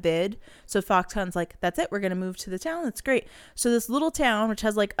win the bid. So Foxconn's like, that's it. We're going to move to the town. That's great. So this little town, which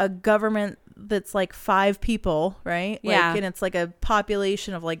has like a government that's like 5 people, right? Yeah. Like, and it's like a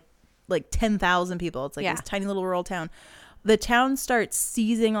population of like 10,000 people. It's like Yeah. this tiny little rural town. The town starts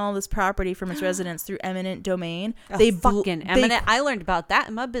seizing all this property from its residents through eminent domain. Fucking eminent. I learned about that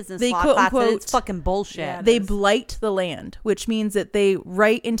in my business they law quote, class. And unquote, it's fucking bullshit. Yeah. they is. blight the land, which means that they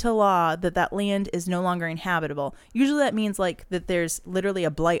write into law that land is no longer inhabitable. Usually that means like that there's literally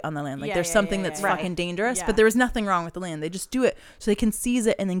a blight on the land. Like Yeah, there's yeah, something yeah, that's yeah. fucking dangerous, Yeah. but there was nothing wrong with the land. They just do it so they can seize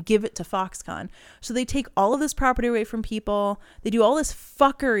it and then give it to Foxconn. So they take all of this property away from people. They do all this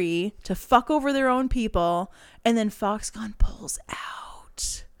fuckery to fuck over their own people. And then Foxconn pulls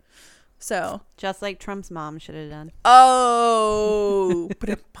out. So, Just like Trump's mom should have done. oh,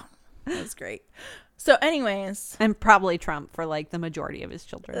 that was great. So, anyways, And probably Trump for like the majority of his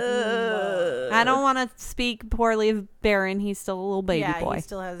children. I don't want to speak poorly of Barron. He's still a little baby Yeah, boy. he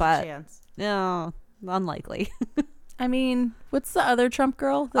still has but a chance. no, unlikely. I mean, what's the other Trump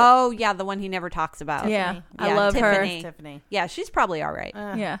girl? Oh yeah, the one he never talks about. Yeah, I Yeah, love Tiffany. Tiffany. Yeah, she's probably all right.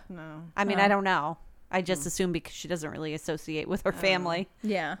 Yeah. No. I mean, I don't know. I just assume because she doesn't really associate with her family. her.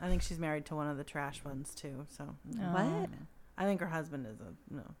 Yeah. I think she's married to one of the trash ones too. So What? I think her husband is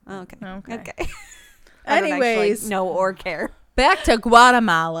a no. Okay. Okay. Okay. I don't actually Anyways, know or care. back to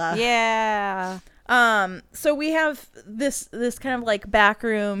Guatemala. Yeah. So we have this kind of like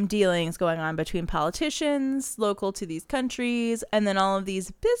backroom dealings going on between politicians local to these countries and then all of these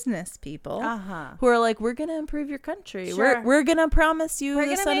business people Uh-huh. who are like, we're gonna improve your country. Sure. We're gonna promise you We're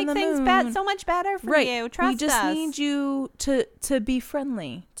the gonna sun make and the things moon. so much better for Right. you. Trust we just us. need you to be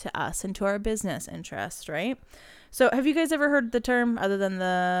friendly to us and to our business interest, right? So have you guys ever heard the term, other than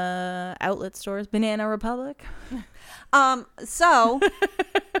the outlet stores, Banana Republic? So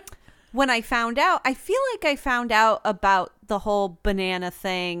when I found out, I feel like I found out about the whole banana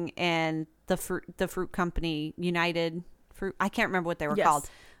thing and the fruit company, United Fruit. I can't remember what they were Yes. called.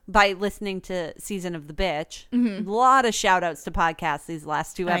 By listening to Season of the Bitch. A lot of shout outs to podcasts these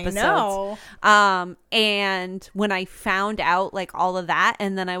last 2 episodes. I know. And when I found out like all of that,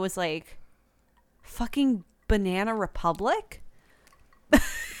 and then I was like, fucking Banana Republic that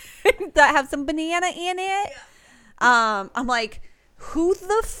have some banana in it. I'm like, who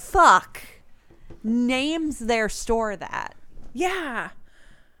the fuck names their store that? Yeah.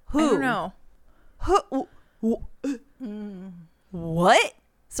 Who? I don't know. What?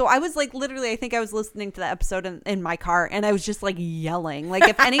 So I was like, literally, I think I was listening to the episode in my car, and I was just like yelling. Like,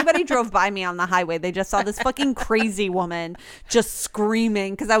 if anybody drove by me on the highway, they just saw this fucking crazy woman just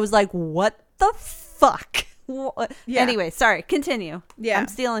screaming because I was like, what the fuck? Yeah. Anyway, sorry. Continue. Yeah. I'm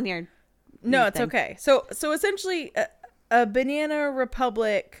stealing your. No, your it's thing. okay. So essentially, a Banana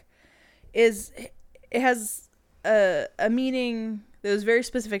Republic has a meaning that was very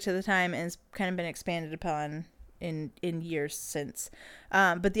specific to the time and has kind of been expanded upon in years since.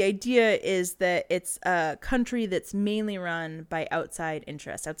 But the idea is that it's a country that's mainly run by outside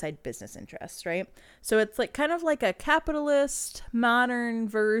business interests, right? So it's like kind of like a capitalist modern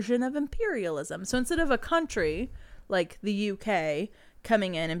version of imperialism. So instead of a country like the UK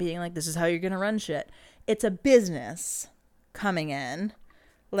coming in and being like, this is how you're going to run shit, it's a business coming in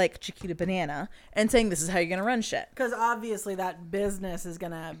like Chiquita Banana and saying, this is how you're going to run shit. Because obviously that business is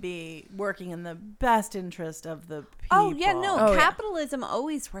going to be working in the best interest of the people. Oh, yeah, no. Oh, yeah. capitalism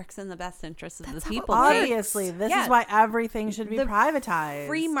always works in the best interest of the people. Obviously, this Yeah. is why everything should be The privatized.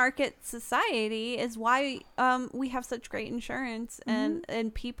 Free market society is why we have such great insurance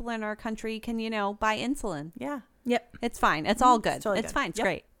and people in our country can, buy insulin. Yeah. Yep. It's fine. It's all good. It's, totally good. fine. It's Yep.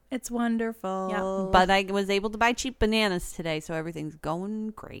 great. It's wonderful. But I was able to buy cheap bananas today, so everything's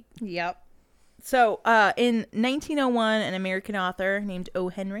going great. Yep. So, in 1901, an American author named O.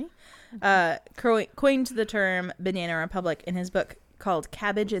 Henry coined the term Banana Republic in his book called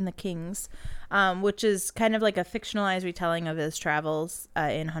Cabbage and the Kings, which is kind of like a fictionalized retelling of his travels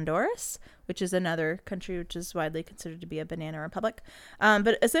in Honduras, which is another country which is widely considered to be a banana republic.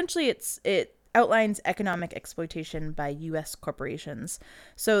 But essentially, it outlines economic exploitation by U.S. corporations.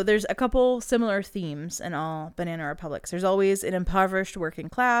 So there's a couple similar themes in all banana republics. There's always an impoverished working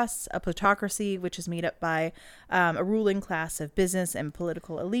class, a plutocracy, which is made up by a ruling class of business and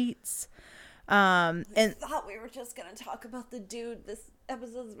political elites. And I thought we were just going to talk about the dude. This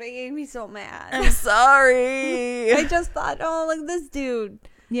episode's making me so mad. I'm sorry. I just thought, oh, look, this dude.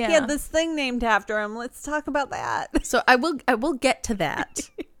 Yeah. He had this thing named after him. Let's talk about that. So I will get to that.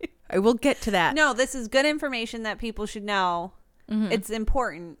 I will get to that. No, this is good information that people should know. It's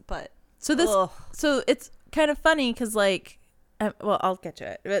important, but So this, ugh. so it's kind of funny because, like, well, I'll get to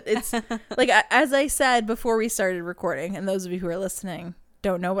it. But it's like as I said before we started recording, and those of you who are listening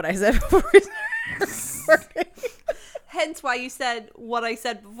don't know what I said before we started recording. Hence why you said what I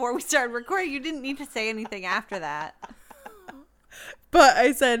said before we started recording. You didn't need to say anything after that. But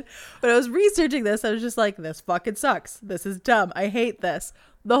I said when I was researching this, I was just like, "This fucking sucks. This is dumb. I hate this."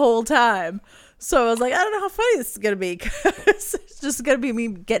 The whole time. So I was like, I don't know how funny this is gonna be, because it's just gonna be me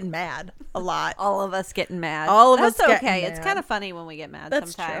getting mad a lot. All of us getting mad. All of That's us getting okay. It's mad. kind of funny when we get mad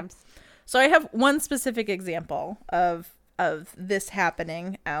That's sometimes. true. So I have one specific example of this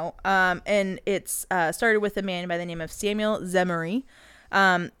happening out, and it's started with a man by the name of Samuel Zemery.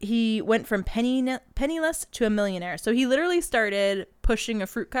 He went from penniless to a millionaire. So he literally started pushing a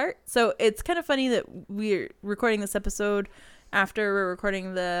fruit cart. So it's kind of funny that we're recording this episode after we're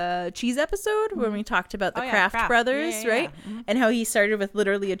recording the cheese episode when we talked about the Kraft brothers, Yeah, right? And how he started with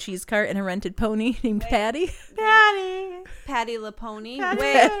literally a cheese cart and a rented pony named Patty. Patty LaPony. Patty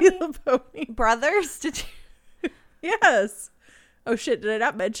Wait, the pony. brothers? Did you? Yes. Oh shit, did I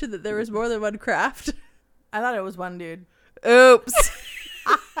not mention that there was more than one Kraft? I thought it was one dude. Oops.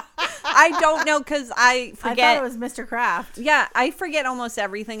 I don't know because I I forget. thought it was Mr. Kraft. Yeah, I forget almost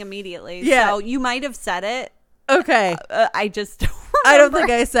everything immediately. Yeah. So you might have said it. Okay. I just don't I don't remember.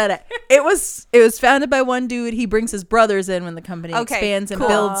 think I said it. It was founded by one dude. He brings his brothers in when the company Okay, expands and cool.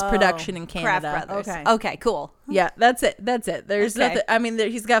 builds production in Kraft Canada. Brothers. Okay. Okay, cool. Yeah, that's it. That's it. There's Okay. nothing. I mean,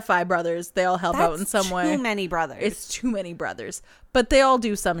 he's got 5 brothers. They all help out in some way. Too many brothers. It's too many brothers, but they all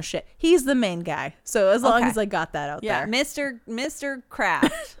do some shit. He's the main guy. So as long Okay. as I got that out yeah, there, Mr.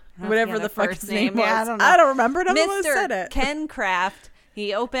 Kraft. whatever the fuck first his name was. Yeah, I don't know. I don't remember it. I almost Mr. said it. Ken Kraft.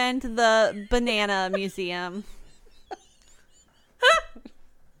 He opened the banana museum.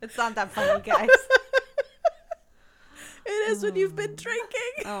 It's not that funny, guys. It is when you've been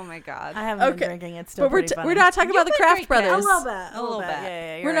drinking. Oh my god. I haven't Okay. been drinking. It's still But we're pretty funny. we're not talking about the Kraft drinking. brothers. A little bit. A little bit.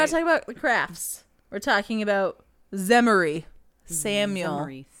 Yeah, We're not talking about the Crafts. We're talking about Zemery. Samuel.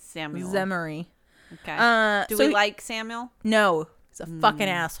 Samuel. Zemery. Okay. Do so we he- like Samuel? No, he's a fucking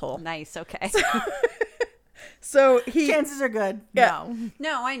asshole. Nice. Okay. So he Chances are good. Yeah. No.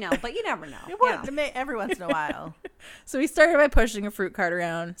 No, I know, but you never know. It You would, know. every once in a while. So he started by pushing a fruit cart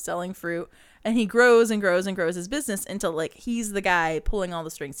around, selling fruit, and he grows and grows and grows his business until like he's the guy pulling all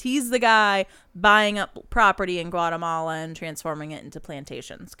the strings. He's the guy buying up property in Guatemala and transforming it into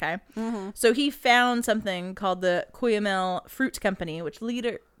plantations. Okay, so he found something called the Cuyamel Fruit Company, which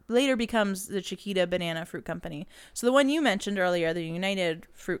later becomes the Chiquita Banana Fruit Company. So the one you mentioned earlier, the United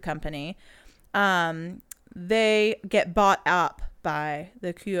Fruit Company, they get bought up by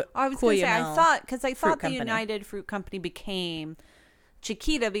the I was going to say, I Cuyamel thought the Company. United Fruit Company became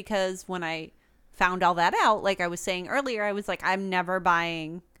Chiquita because when I found all that out, like I was saying earlier, I was like, I'm never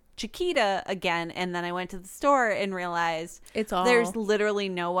buying Chiquita again. And then I went to the store and realized It's all- there's literally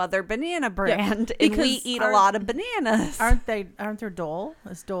no other banana brand. and because we eat a lot of bananas. Aren't there Dole?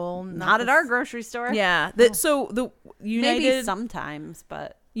 Is Dole Not at our grocery store. Yeah. So the Maybe United sometimes,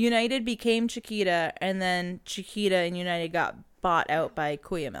 but United became Chiquita, and then Chiquita and United got bought out by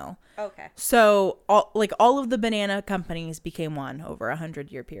Cuyamel. okay. So all of the banana companies became one over a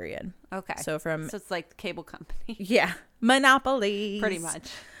 100-year period. Okay. So So it's like the cable company. yeah, monopolies Pretty much.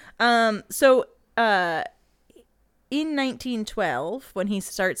 So in 1912, when he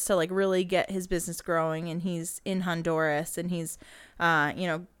starts to like really get his business growing, and he's in Honduras, and he's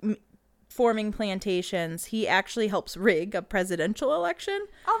forming plantations, he actually helps rig a presidential election.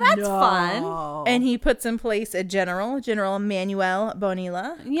 Oh, that's fun. And he puts in place a General Manuel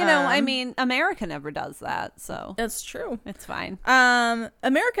Bonilla. You know, I mean, America never does that, so That's true. it's fine.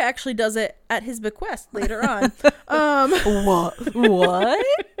 America actually does it at his bequest later on. What?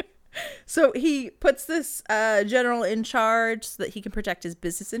 So he puts this general in charge so that he can protect his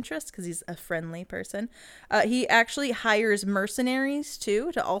business interests because he's a friendly person. He actually hires mercenaries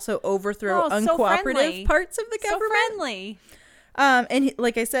too to also overthrow so friendly. uncooperative parts of the So government. friendly. And he,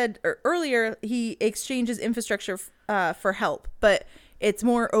 like I said earlier, he exchanges infrastructure for help, but it's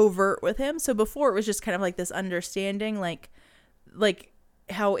more overt with him. So before it was just kind of like this understanding, like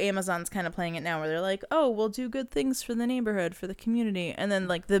how Amazon's kind of playing it now, where they're like, oh, we'll do good things for the neighborhood, for the community. And then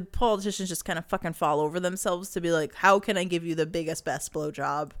like the politicians just kind of fucking fall over themselves to be like, how can I give you the biggest, best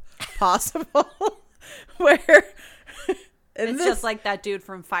blowjob possible? Where It's just like that dude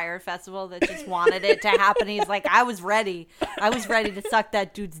from Fire Festival that just wanted it to happen. He's like, I was ready to suck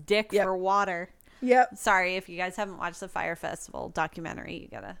that dude's dick for water. Yep. Sorry if you guys haven't watched the Fire Festival documentary.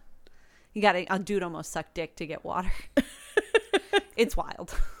 You gotta a dude almost sucked dick to get water. It's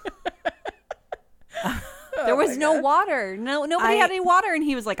wild. There was no water. Nobody had any water, and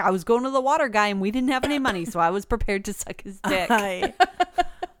he was like, I was going to the water guy, and we didn't have any money, so I was prepared to suck his dick.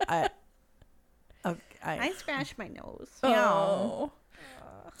 I scratched my nose. Oh.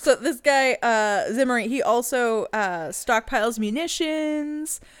 So this guy, Zimri, he also stockpiles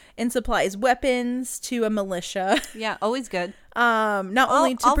munitions and supplies weapons to a militia. Yeah, always good. Not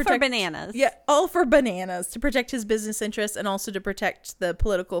only to all protect for bananas. Yeah, all for bananas to protect his business interests and also to protect the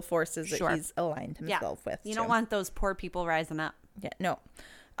political forces that he's aligned himself with. You don't want those poor people rising up. Yeah, no.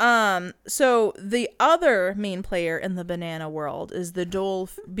 So the other main player in the banana world is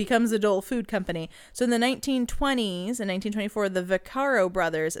becomes the Dole Food Company. So in the 1920s and 1924, the Vaccaro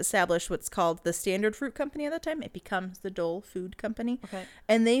brothers established what's called the Standard Fruit Company at the time. It becomes the Dole Food Company. Okay.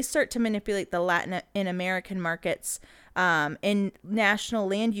 And they start to manipulate the Latin and American markets and national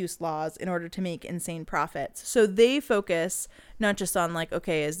land use laws in order to make insane profits. So they focus not just on like,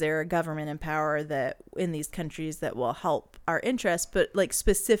 okay, is there a government in power that in these countries that will help our interests, but like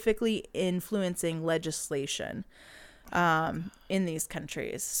specifically influencing legislation in these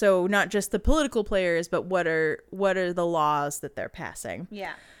countries. So not just the political players, but what are the laws that they're passing.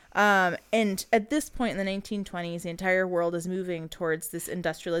 Yeah. And at this point in the 1920s, the entire world is moving towards this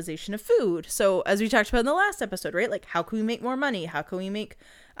industrialization of food. So as we talked about in the last episode, right? Like, how can we make more money? How can we make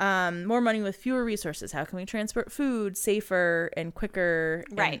more money with fewer resources? How can we transport food safer and quicker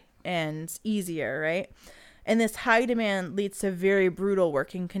and easier, right? And this high demand leads to very brutal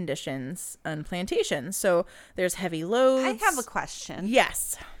working conditions on plantations. So there's heavy loads. I have a question.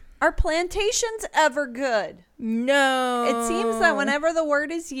 Yes. Are plantations ever good? No. It seems that whenever the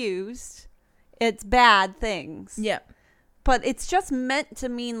word is used, it's bad things. Yeah. But it's just meant to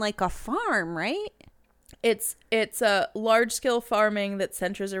mean like a farm, right? It's a large scale farming that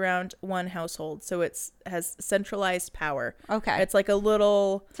centers around one household. So has centralized power. Okay. It's like a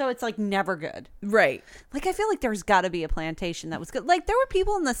little. So it's like never good. Right. Like, I feel like there's got to be a plantation that was good. Like, there were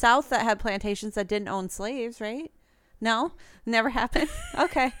people in the South that had plantations that didn't own slaves, right? No? Never happened?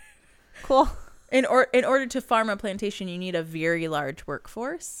 Okay. Cool. In order to farm a plantation, you need a very large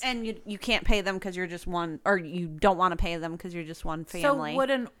workforce. And you can't pay them because you're just one, or you don't want to pay them because you're just one family. So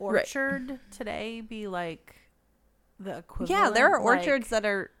would an orchard today be like the equivalent? Yeah, there are like, orchards that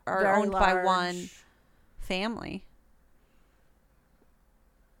are owned by one family.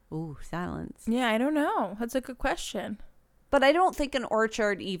 Ooh, silence. Yeah, I don't know. That's a good question. But I don't think an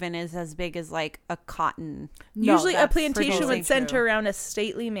orchard even is as big as like a cotton. Usually a that's plantation totally would center true. around a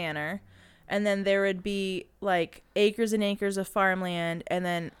stately manor. And then there would be like acres and acres of farmland, and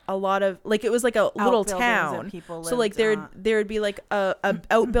then a lot of like it was like a little Outbuildings that town. people So like lived there would be like a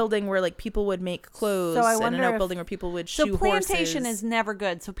outbuilding where like people would make clothes, So I and wonder an if- outbuilding where people would So shoe plantation horses. is never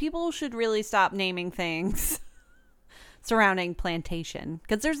good. So people should really stop naming things surrounding plantation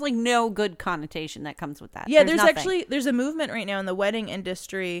because there's like no good connotation that comes with that. Yeah, nothing. there's a movement right now in the wedding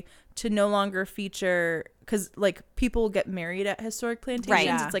industry to no longer feature because like people get married at historic plantations. Right.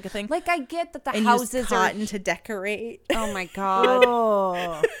 Yeah. It's like a thing. Like, I get that the and houses use are. cotton to decorate. Oh my god.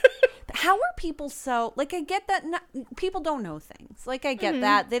 Oh. How are people so like? I get that people don't know things. Like, I get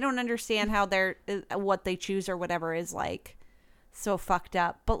that they don't understand how they're what they choose or whatever is like so fucked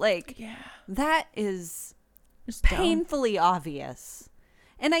up. But like, that is Just dumb. painfully obvious.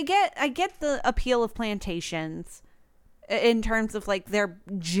 And I get the appeal of plantations in terms of like their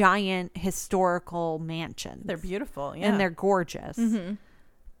giant historical mansions. They're beautiful, yeah. And they're gorgeous.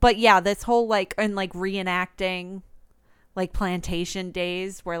 But yeah, this whole like and like reenacting like plantation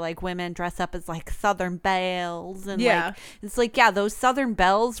days where like women dress up as like Southern belles and Yeah. like it's like those Southern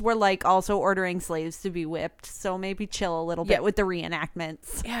belles were like also ordering slaves to be whipped, so maybe chill a little bit Yep. with the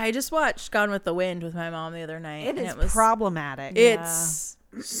reenactments. Yeah, I just watched Gone with the Wind with my mom the other night. It and is it was problematic. It's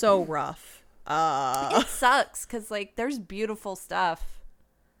so rough. It sucks because like there's beautiful stuff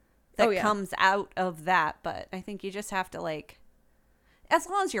that Oh, yeah. comes out of that, but I think you just have to like, as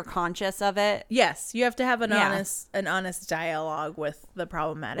long as you're conscious of it. Yes, you have to have an Yeah. honest dialogue with the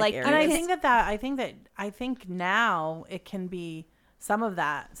problematic Like, areas. And I think now it can be some of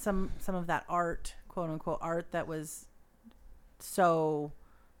that art, quote unquote art, that was so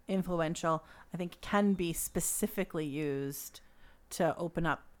influential, I think can be specifically used to open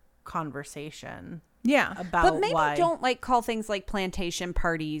up conversation yeah. about But maybe why. don't like call things like plantation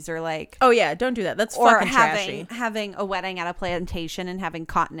parties or like, Oh yeah, don't do that. That's or fucking trashy. having a wedding at a plantation and having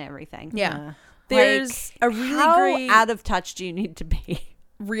cotton and everything. Yeah. There's Like, a really how great out of touch do you need to be?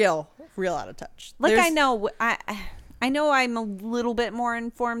 real out of touch. Like, There's- I know I'm a little bit more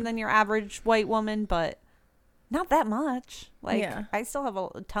informed than your average white woman, but not that much. Like, Yeah. I still have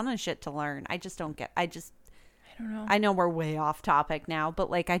a ton of shit to learn. I just don't get. I don't know. I know we're way off topic now, but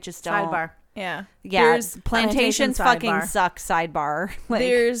like, I just don't. Sidebar. Yeah. Yeah, There's plantations plantation fucking sidebar. suck. Sidebar. Like,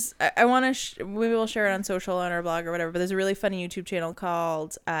 there's I want to we will share it on social, on our blog or whatever, but there's a really funny YouTube channel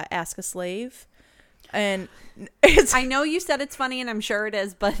called Ask a Slave, and it's I know you said it's funny, and I'm sure it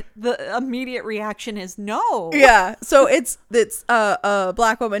is, but the immediate reaction is no. yeah, so it's a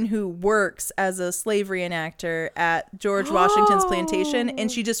black woman who works as a slave reenactor at George Washington's plantation, and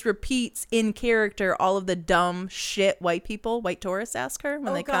she just repeats in character all of the dumb shit white tourists ask her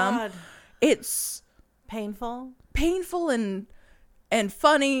when they come. It's Painful. painful and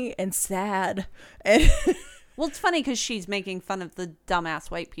funny and sad. And Well, it's funny because she's making fun of the dumbass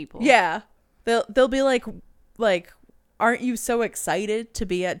white people. yeah, they'll be like, aren't you so excited to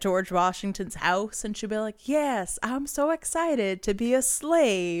be at George Washington's house? And she'll be like, yes, I'm so excited to be a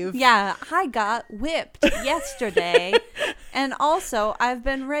slave. Yeah, I got whipped yesterday, and also I've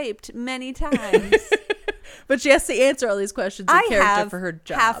been raped many times. But she has to answer all these questions in I character have for her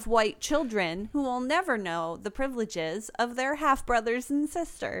job. half-white children who will never know the privileges of their half-brothers and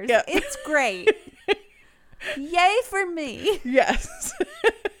sisters. Yeah. It's great. Yay for me. Yes.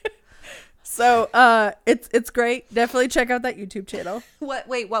 So it's great. Definitely check out that YouTube channel. What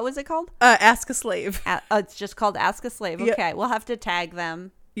was it called? Ask a Slave. It's just called Ask a Slave. Yep. Okay, we'll have to tag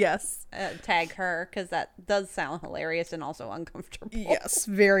them. Yes. Tag her, because that does sound hilarious and also uncomfortable. Yes,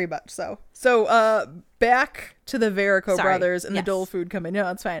 very much so. So back to the Verico Sorry. brothers and Yes. the Dole food company. No,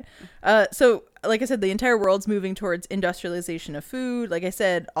 it's fine. So like I said, the entire world's moving towards industrialization of food. Like I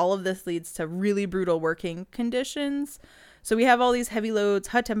said, all of this leads to really brutal working conditions. So we have all these heavy loads,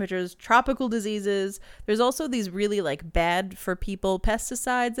 hot temperatures, tropical diseases. There's also these really like bad for people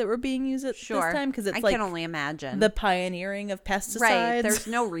pesticides that were being used at this time, because it's I like can only imagine. the pioneering of pesticides. Right, there's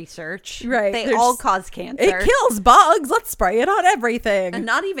no research. Right, They there's- all cause cancer. It kills bugs. Let's spray it on everything. And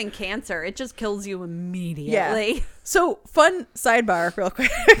not even cancer. It just kills you immediately. So fun sidebar real quick.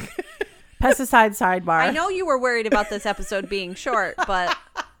 Pesticide sidebar. I know you were worried about this episode being short, but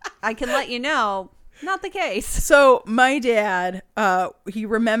I can let you know, not the case. So my dad, he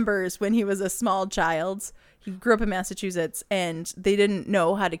remembers when he was a small child. He grew up in Massachusetts, and they didn't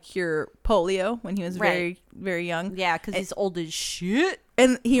know how to cure polio when he was very, Right. very young. Yeah, because he's old as shit.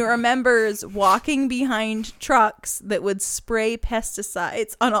 And he remembers walking behind trucks that would spray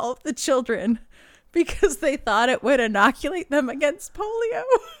pesticides on all of the children because they thought it would inoculate them against polio.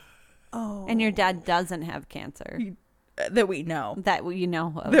 Oh. And your dad doesn't have cancer That we know. that you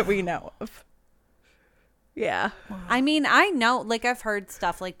know of. That we know of. Yeah. I mean, I know, like, I've heard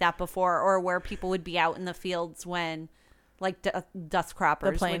stuff like that before, or where people would be out in the fields when, like, dust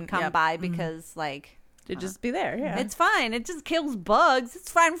croppers plane- would come yep. by because, like, To just be there. Yeah. it's fine. It just kills bugs.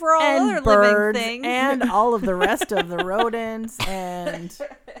 It's fine for all and other birds living things. and all of the rest of the rodents and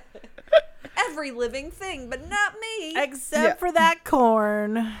Every living thing, but not me. except Yeah. for that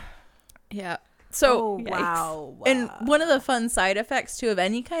corn. yeah. So, Oh, wow. and one of the fun side effects too of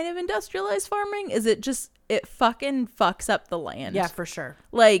any kind of industrialized farming is it fucking fucks up the land. Yeah, for sure.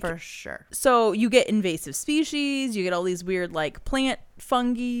 Like, For sure. so you get invasive species, you get all these weird like plant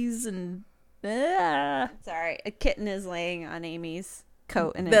fungus and Sorry, a kitten is laying on Amy's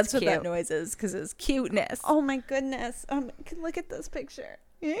coat, and that's it's what cute. that noise is, because it's cuteness. Oh my goodness! Look at this picture.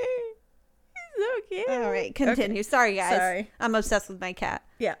 Yeah. He's so cute. All right, continue. Sorry, guys. Sorry. I'm obsessed with my cat.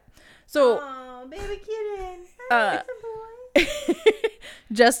 Yeah. So Oh, baby kitten. Uh,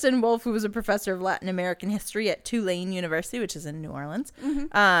 Justin Wolfe, who was a professor of Latin American history at Tulane University, which is in New Orleans,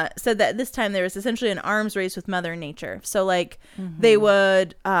 said that this time there was essentially an arms race with Mother Nature. So, like, they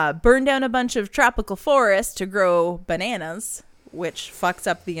would burn down a bunch of tropical forests to grow bananas, which fucks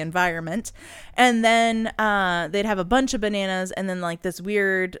up the environment. And then they'd have a bunch of bananas, and then, like, this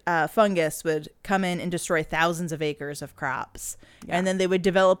weird fungus would come in and destroy thousands of acres of crops. Yeah. And then they would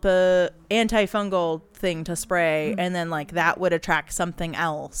develop a antifungal thing to spray, and then, like, that would attract something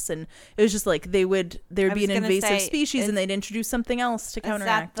else. And it was just like there'd be an invasive species, and they'd introduce something else to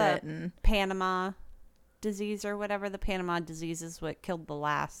counteract it. And Panama disease or whatever. The Panama disease is what killed the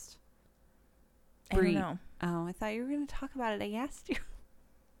last breed. I don't know. Oh, I thought you were going to talk about it. I asked you.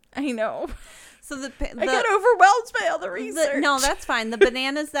 I know. So I got overwhelmed by all the research. No, that's fine. The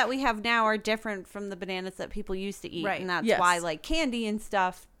bananas that we have now are different from the bananas that people used to eat. Right. And that's why, like, candy and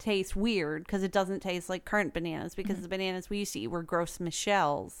stuff tastes weird, because it doesn't taste like current bananas, because the bananas we used to eat were Gros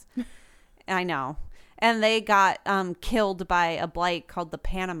Michels. I know. And they got killed by a blight called the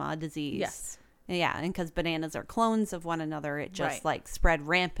Panama disease. Yes. Yeah, and because bananas are clones of one another, it just like spread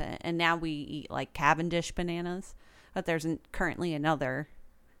rampant. And now we eat like Cavendish bananas, but there's currently another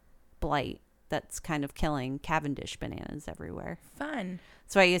blight that's kind of killing Cavendish bananas everywhere. Fun.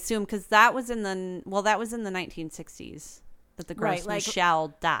 So I assume, because that was in the 1960s that the Gros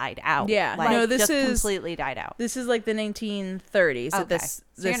Michel died out. Yeah, like, no, this just is completely died out. This is like the 1930s that Okay. this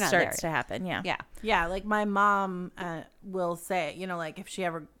So you're not starts there. to happen. Yeah. Yeah. Yeah, like my mom will say, you know, like if she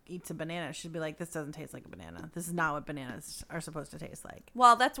ever eats a banana, she'd be like, this doesn't taste like a banana. This is not what bananas are supposed to taste like.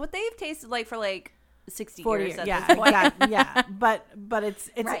 Well, that's what they've tasted like for like 60 40 years. years. At Yeah, this point. exactly. Yeah. But it's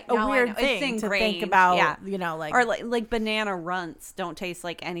Right. a No, I weird know. It's thing to think ingrained. about, Yeah. you know, like. Or like banana runts don't taste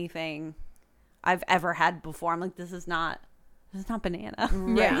like anything I've ever had before. I'm like, this is not banana.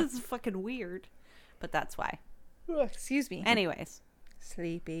 Yeah. This is fucking weird. But that's why. Oh, excuse me. Anyways.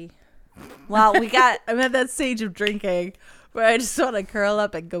 Sleepy. Well, we got, I'm at that stage of drinking where I just want to curl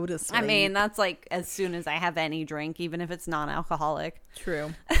up and go to sleep. I mean, that's like as soon as I have any drink, even if it's non-alcoholic.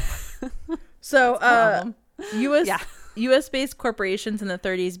 True. So, U.S. based corporations in the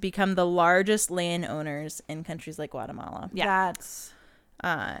 30s become the largest landowners in countries like Guatemala. Yeah. That's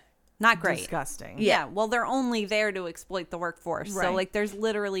Not great. disgusting. Yeah. Well, they're only there to exploit the workforce. Right. So like there's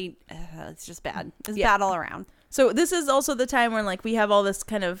literally, it's just bad. It's Yeah. bad all around. So this is also the time when like we have all this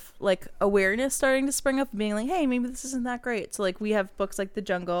kind of like awareness starting to spring up, being like, hey, maybe this isn't that great. So like we have books like The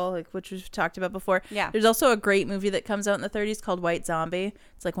Jungle, like which we've talked about before. Yeah. There's also a great movie that comes out in the 30s called White Zombie.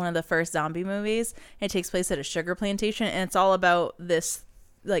 It's like one of the first zombie movies. And it takes place at a sugar plantation, and it's all about this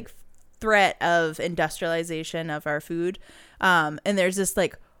like threat of industrialization of our food. And there's this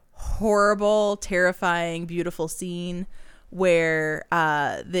like horrible, terrifying, beautiful scene where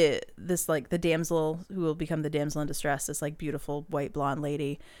the damsel who will become the damsel in distress, this like beautiful white blonde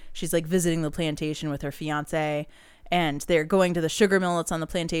lady, she's like visiting the plantation with her fiance, and they're going to the sugar mill that's on the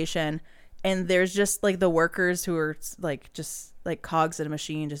plantation, and there's just like the workers who are like just like cogs in a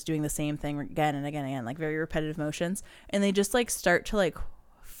machine, just doing the same thing again and again and again, like very repetitive motions, and they just like start to like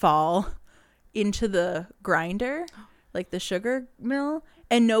fall into the grinder, like the sugar mill,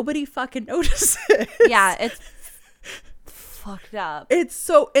 and nobody fucking notices. Yeah. It's fucked up. It's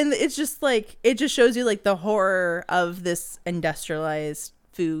so, and it's just like, it just shows you like the horror of this industrialized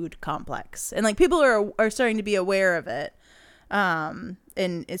food complex, and like people are starting to be aware of it.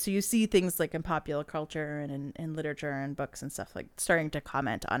 And so you see things like in popular culture and in literature and books and stuff, like starting to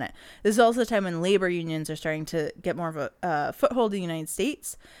comment on it. This is also a time when labor unions are starting to get more of a foothold in the United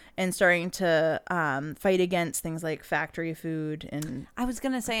States, and starting to fight against things like factory food. And I was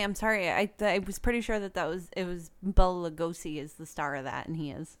gonna say, I'm sorry. I was pretty sure it was Bela Lugosi is the star of that, and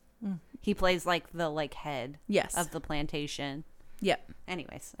he is. He plays like the like head Yes. of the plantation. Yep.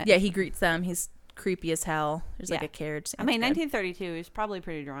 Anyways, Yeah, he greets them. He's creepy as hell. There's like Yeah. a carriage. I mean, It's good. 1932. He was probably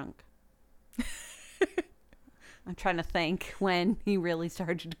pretty drunk. I'm trying to think when he really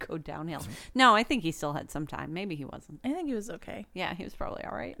started to go downhill. No, I think he still had some time. Maybe he wasn't. I think he was okay. Yeah, he was probably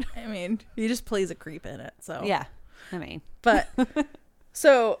all right. I mean, he just plays a creep in it. So Yeah, I mean, But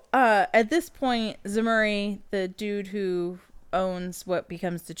so at this point, Zemuri, the dude who owns what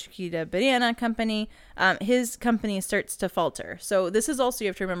becomes the Chiquita Banana Company, his company starts to falter. So this is also, you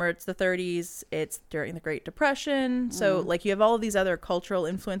have to remember, it's the 30s, it's during the Great Depression. So like you have all of these other cultural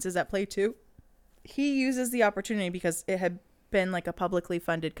influences at play too. He uses the opportunity, because it had been like a publicly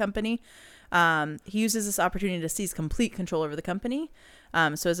funded company. He uses this opportunity to seize complete control over the company.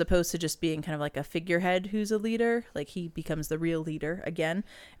 So as opposed to just being kind of like a figurehead who's a leader, like he becomes the real leader again.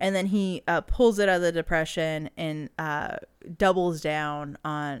 And then he pulls it out of the depression and doubles downs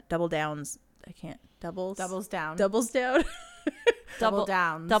I can't. Doubles down. Doubles down. Double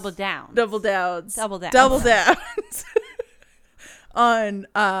downs. Double down. Double downs. Double downs. Double downs.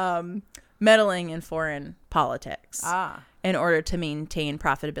 On meddling in foreign politics in order to maintain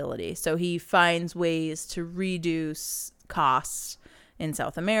profitability. So he finds ways to reduce costs in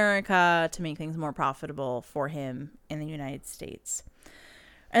South America to make things more profitable for him in the United States.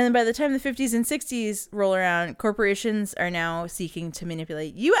 And then by the time the 50s and 60s roll around, corporations are now seeking to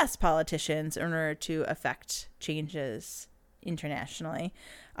manipulate U.S. politicians in order to affect changes internationally.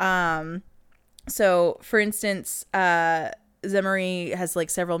 So, for instance, Zemery has like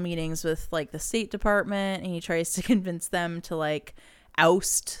several meetings with like the State Department, and he tries to convince them to like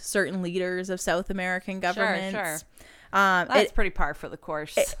oust certain leaders of South American governments. Sure. That's pretty par for the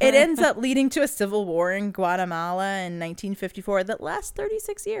course. It ends up leading to a civil war in Guatemala in 1954 that lasts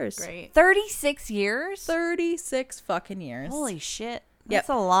 36 years. Great. 36 years? 36 fucking years. Holy shit. Yep. That's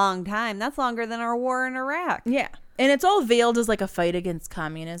a long time. That's longer than our war in Iraq. Yeah. And it's all veiled as like a fight against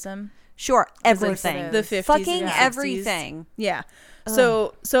communism. Sure. it Everything. is. The 50s Fucking and 60s. everything. Yeah.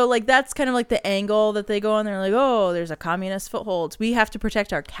 So like that's kind of like the angle that they go on. They're like, oh, there's a communist foothold. We have to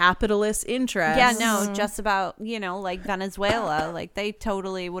protect our capitalist interests. Yeah, no, just about, like Venezuela. Like they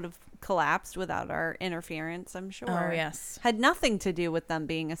totally would have collapsed without our interference, I'm sure. Oh, yes. Had nothing to do with them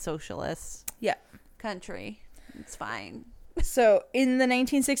being a socialist Yeah. country. It's fine. So in the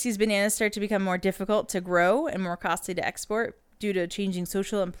 1960s, bananas start to become more difficult to grow and more costly to export due to changing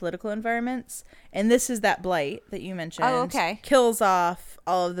social and political environments. And this is that blight that you mentioned. Oh, okay. Kills off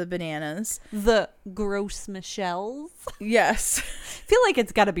all of the bananas. The Gros Michels. Yes. I feel like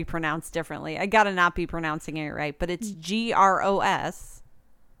it's got to be pronounced differently. I got to not be pronouncing it right, but it's GROS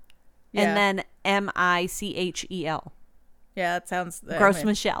Yeah. and then MICHEL. Yeah, that sounds... Gros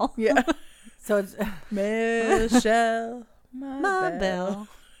Michel. Yeah. So it's Michelle, My bell.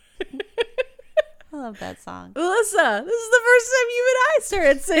 I love that song. Alyssa, this is the first time you and I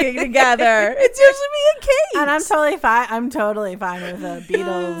started singing together. It's usually me and Kate. and I'm totally fine. I'm totally fine with a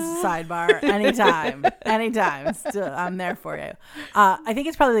Beatles sidebar anytime. Still, I'm there for you. I think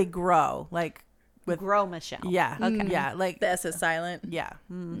it's probably grow, like with Gros Michel. yeah, Okay. yeah, like The S is silent. yeah.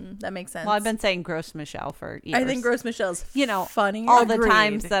 That makes sense. Well, I've been saying Gros Michel for years. I think Gros Michelle's funny. all the Agreed.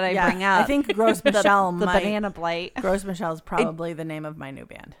 times that I Yeah, bring up. I think Gros Michel the banana blight. Gros Michel is probably the name of my new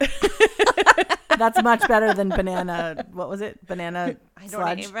band. That's much better than banana. What was it? Banana I don't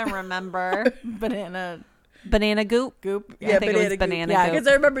sludge. even remember. Banana Banana goop. goop. I think it was goop. banana Yeah, goop. because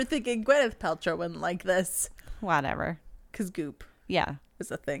I remember thinking Gwyneth Paltrow wouldn't like this Whatever. because goop Yeah. is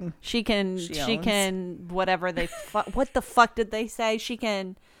a thing. She can, She she owns. can, whatever they, what the fuck did they say? She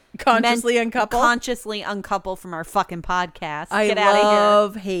can Consciously uncouple. consciously uncouple from our fucking podcast. I Get out of here.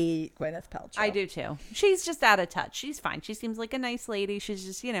 love, hate Gwyneth Paltrow. I do too. She's just out of touch. She's fine. She seems like a nice lady. She's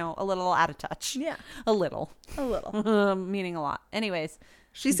just, a little out of touch. Yeah, A little. a little. Meaning a lot. Anyways.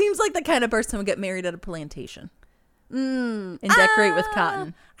 She seems like the kind of person who would get married at a plantation and decorate with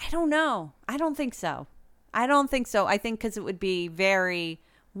cotton. I don't know. I don't think so. I think because it would be very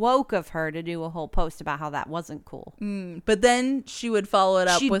woke of her to do a whole post about how that wasn't cool. But then she would follow it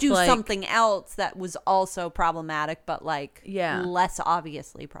up She'd with do like, something else that was also problematic, but like less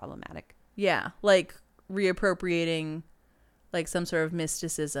obviously problematic. yeah, like reappropriating like some sort of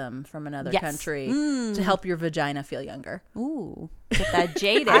mysticism from another Yes. country to help your vagina feel younger. Ooh, get that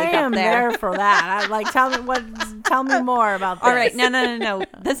jade I egg am up there. there for that. I like tell me more about this. All right, no.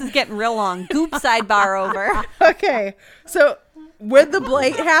 This is getting real long. Goop sidebar over. Okay, so when the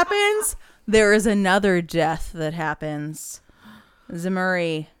blight happens, there is another death that happens.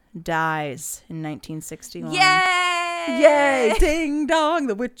 Zemery dies in 1961. Yay! Yay! Ding dong,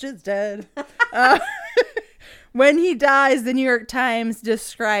 the witch is dead. When he dies, the New York Times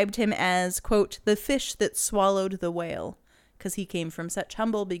described him as, quote, the fish that swallowed the whale, because he came from such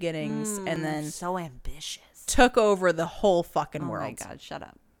humble beginnings and then So ambitious. took over the whole fucking Oh world. my God, shut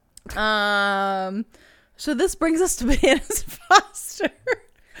up. So this brings us to Bananas Foster.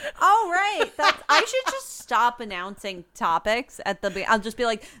 Oh, right. I should just stop announcing topics at the I'll just be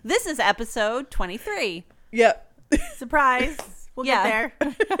like, this is episode 23. Yep. Surprise. We'll Yeah. get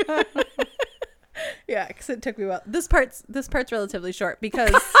there. Yeah, because it took me a while. This part's relatively short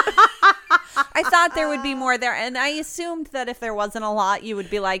because I thought there would be more there, and I assumed that if there wasn't a lot, you would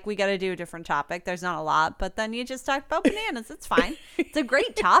be like, we got to do a different topic. There's not a lot, but then you just talked about bananas. It's fine. It's a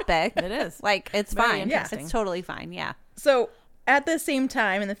great topic. It is. Like, it's Very fine. interesting. It's totally fine. Yeah. so at the same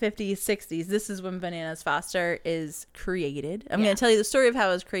time in the 50s, 60s, this is when Bananas Foster is created. I'm going to tell you the story of how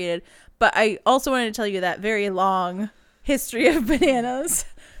it was created, but I also wanted to tell you that very long history of bananas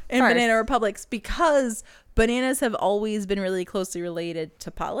in First. banana republics because bananas have always been really closely related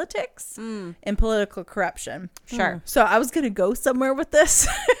to politics and political corruption. Sure. So I was going to go somewhere with this.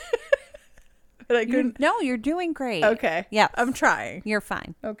 But I couldn't. No, you're doing great. Okay. Yeah. I'm trying. You're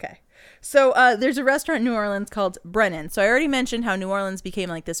fine. Okay. So there's a restaurant in New Orleans called Brennan. So I already mentioned how New Orleans became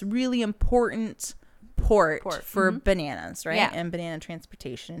like this really important port. For bananas, right? Yeah. And banana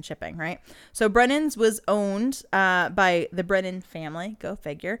transportation and shipping, right? So Brennan's was owned by the Brennan family. Go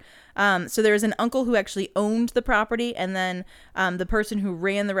figure. So there was an uncle who actually owned the property, and then the person who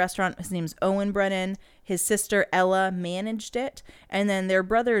ran the restaurant, his name's Owen Brennan. His sister Ella managed it, and then their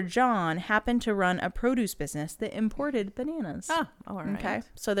brother John happened to run a produce business that imported bananas. Oh, all right. Okay,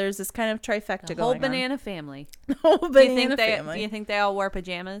 so there's this kind of trifecta The going whole on. banana family. The whole Do you banana think they? family. Do you think they all wore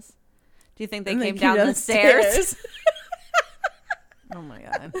pajamas? Do you think they And came down the downstairs. stairs? Oh my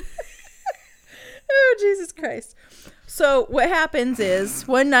god. Oh, Jesus Christ. So what happens is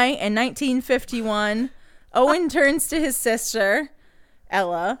one night in 1951, Owen turns to his sister,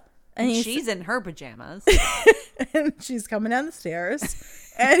 Ella, and And he's, she's in her pajamas. and she's coming down the stairs,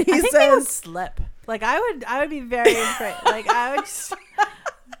 and he I think they would says, slip. Like I would be very afraid. Like I would just,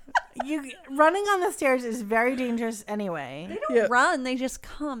 you running on the stairs is very dangerous anyway. They don't Yeah. run. They just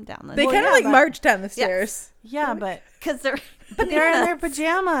come down the they Well, kind of yeah, like but- march down the stairs. Yeah, but because they're they're in their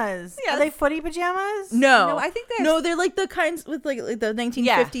pajamas. Yes. Are they footy pajamas? No, No, I think they're- no, they're like the kinds with like the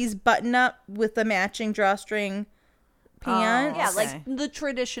 1950s button up with the matching drawstring pants. yeah, Okay. like the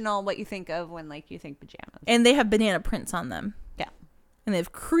traditional what you think of when like you think pajamas. And they have banana prints on them, Yeah. and they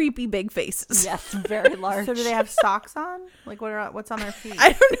have creepy big faces. Yes, very large. So do they have socks on? Like what's on their feet?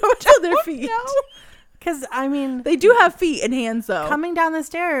 I don't know what's on their feet. Because I mean, They do have feet and hands though. coming down the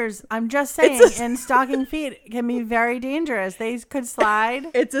stairs, I'm just saying, It's a- in stocking feet can be very dangerous. They could slide.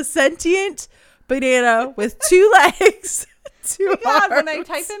 It's a sentient banana with two legs, two God, when I arms.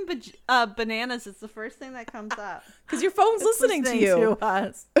 type in bananas, it's the first thing that comes up. Because your phone's listening to you. to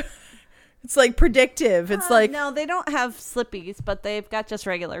us. It's like predictive. It's like no, they don't have slippies, but they've got just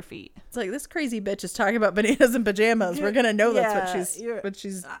regular feet. it's like this crazy bitch is talking about bananas and pajamas. We're gonna know Yeah, that's you're- what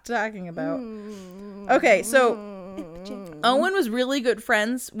she's talking about. Okay, so Owen was really good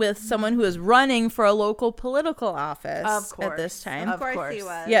friends with someone who was running for a local political office Of course. at this time. Of course. he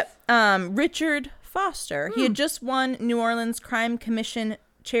was. Yep. Richard Foster. He had just won New Orleans Crime Commission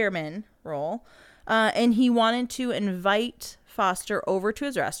chairman role, and he wanted to invite Foster over to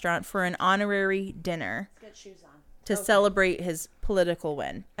his restaurant for an honorary dinner to celebrate his political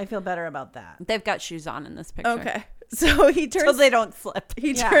win. I feel better about that. They've got shoes on in this picture. Okay. So he turns So they don't slip.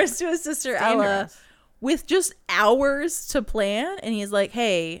 he Yeah. turns to his sister Ella dangerous. with just hours to plan, and he's like,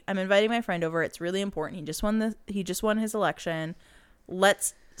 "Hey, I'm inviting my friend over. It's really important. He just won his election.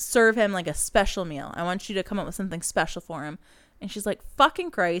 Let's serve him like a special meal. I want you to come up with something special for him." And she's like,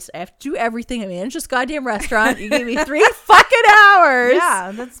 "Fucking Christ, I have to do everything. I manage this goddamn restaurant. You gave me 3 fucking hours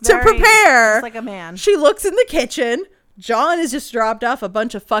Yeah, that's to very, prepare." just like a man. She looks in the kitchen. John has just dropped off a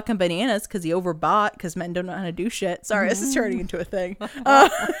bunch of fucking bananas because he overbought because men don't know how to do shit. Sorry, this is turning into a thing.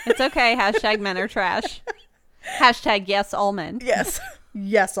 It's okay. Hashtag men are trash. Hashtag yes, all men. Yes.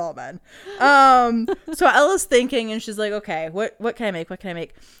 Yes, all men. So Ella's thinking, and she's like, okay, what can I make? What can I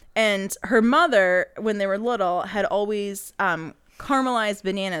make? And her mother, when they were little, had always caramelized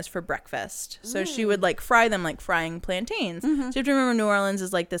bananas for breakfast. So she would like fry them like frying plantains. So you have to remember New Orleans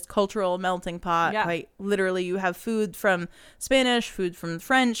is like this cultural melting pot. Yeah. Quite literally, you have food from Spanish, food from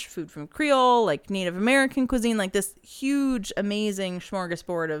French, food from Creole, like Native American cuisine, like this huge, amazing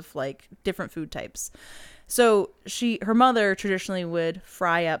smorgasbord of like different food types. So her mother traditionally would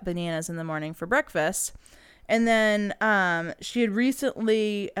fry up bananas in the morning for breakfast. And then she had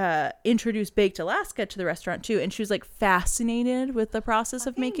recently introduced Baked Alaska to the restaurant too. And she was like fascinated with the process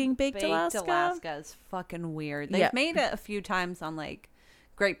of making Baked Alaska. is fucking weird. They've Yeah. made it a few times on like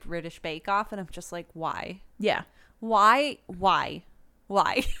Great British Bake Off, and I'm just like, why? Yeah. Why?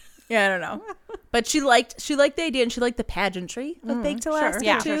 Yeah, I don't know. But she liked the idea, and she liked the pageantry of Baked Alaska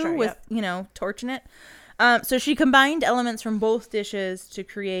Yeah, too, sure, with, torching it. So she combined elements from both dishes to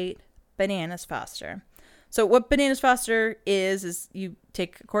create Bananas Foster. So what Bananas Foster is you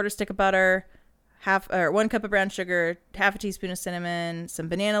take a quarter stick of butter, 1 cup of brown sugar, half a teaspoon of cinnamon, some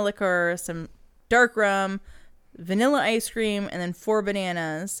banana liquor, some dark rum, vanilla ice cream, and then 4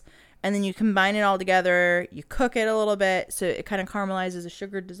 bananas. And then you combine it all together. You cook it a little bit so it kind of caramelizes. The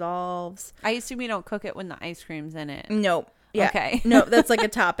sugar dissolves. I assume you don't cook it when the ice cream's in it. Nope. Yeah. Okay. No, that's like a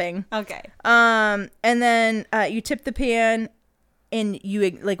topping. Okay. And then you tip the pan, and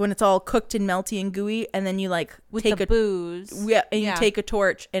you like when it's all cooked and melty and gooey, and then you like With take the booze. you take a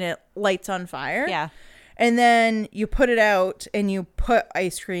torch and it lights on fire. Yeah. And then you put it out and you put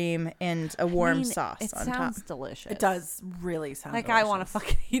ice cream and a warm sauce it on sounds top. delicious. It does really sound Like delicious. I want to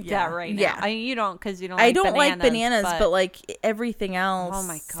fucking eat Yeah. that right now. Yeah. I mean, you don't because you don't. I Like don't like bananas, but but like everything else oh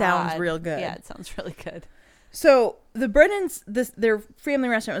my god, sounds real good. Yeah, it sounds really good. So the Brennans, their family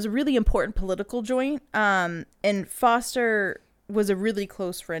restaurant was a really important political joint. And Foster was a really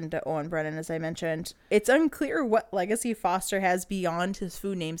close friend to Owen Brennan, as I mentioned. It's unclear what legacy Foster has beyond his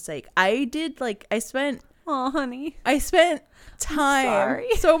food namesake. I spent Oh, honey. time, sorry.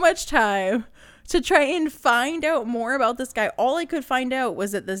 so much time to try and find out more about this guy. All I could find out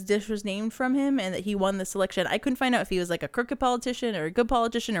was that this dish was named from him and that he won the selection. I couldn't find out if he was like a crooked politician or a good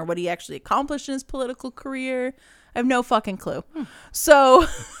politician or what he actually accomplished in his political career. I have no fucking clue. So,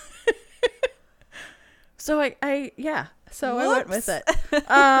 I went with it.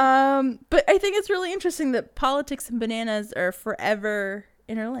 But I think it's really interesting that politics and bananas are forever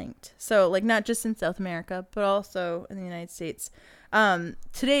interlinked. So like not just in South America, but also in the United States.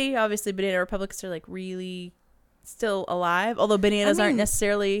 Today, obviously, banana republics are like really still alive, although bananas aren't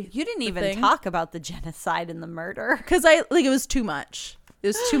necessarily. You didn't the even thing. talk about the genocide and the murder. Because it was too much. It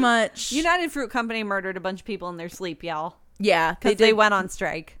was too much. United Fruit Company murdered a bunch of people in their sleep, y'all. Yeah, Because they went on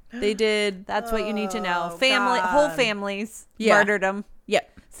strike. They did. That's what you need to know. God. Whole families Yeah. murdered them.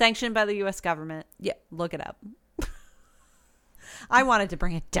 Yep. Sanctioned by the U.S. government. Yep. Look it up. I wanted to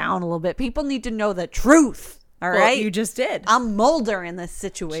bring it down a little bit. People need to know the truth. All Well, right? you just did. I'm Mulder in this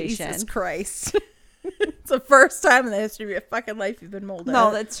situation. Jesus Christ. It's the first time in the history of your fucking life you've been molded.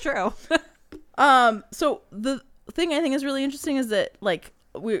 No, that's true. So the thing I think is really interesting is that like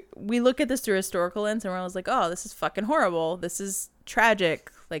we look at this through a historical lens and we're always like, oh, this is fucking horrible. This is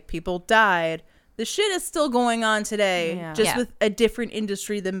tragic. Like people died. The shit is still going on today, Yeah. just Yeah. with a different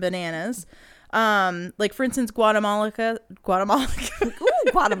industry than bananas. Like for instance, Guatemala. Ooh, Guatemala.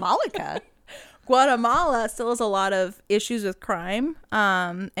 Guatemala still has a lot of issues with crime,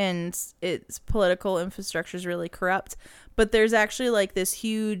 and its political infrastructure is really corrupt. But there's actually like this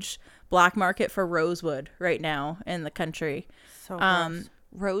huge black market for rosewood right now in the country. So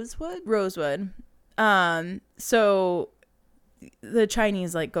gross. Rosewood. So the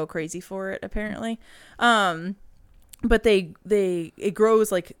Chinese like go crazy for it apparently. But it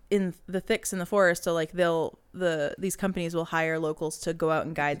grows like in the thicks in the forest. So like these companies will hire locals to go out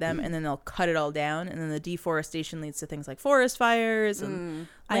and guide them, and then they'll cut it all down, and then the deforestation leads to things like forest fires and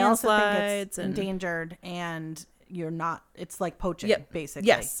I also think landslides it's and endangered, and it's like poaching, Yep. basically.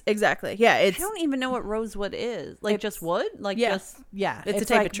 Yes, exactly. Yeah, I it's don't even know what rosewood is. Like It's- just wood? Like Yeah. just Yeah, It's a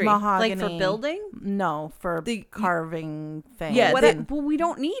type like of tree. mahogany. like for building? No, for The- carving things. Yeah, What they- well, we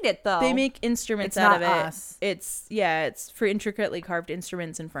don't need it though. they make instruments It's out of not it. us. It's for intricately carved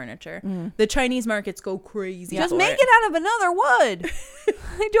instruments and furniture. The Chinese markets go crazy. just for make it. it out of another wood.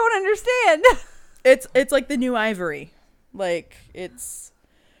 I don't understand. It's like the new ivory. Like it's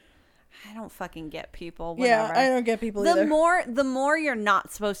I don't fucking get people. yeah. Whatever. I don't get people the either. the more you're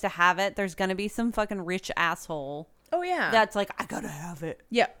not supposed to have it, there's gonna be some fucking rich asshole Oh yeah. that's like, I gotta have it.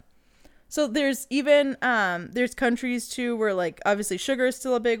 Yeah. So there's even there's countries too where like obviously sugar is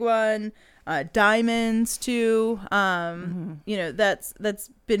still a big one, diamonds too. You know that's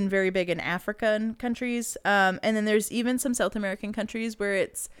been very big in African countries. And then there's even some South American countries where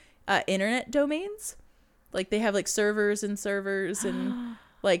it's internet domains, like they have like servers and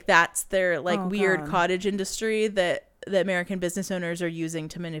like that's their like weird God. cottage industry that the American business owners are using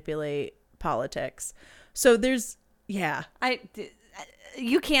to manipulate politics. So there's yeah.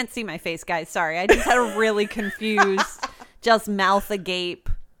 You can't see my face, guys. Sorry, I just had a really confused, just mouth agape,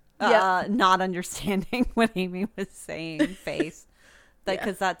 Yeah. not understanding what Amy was saying. Face,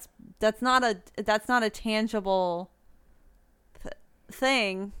 because that's not a tangible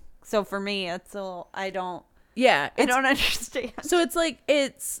thing. So for me, it's all I don't understand. So it's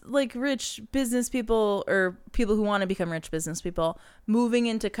like rich business people or people who want to become rich business people moving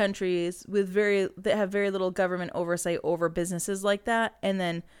into countries that have very little government oversight over businesses like that, and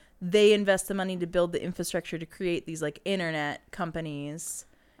then they invest the money to build the infrastructure to create these like internet companies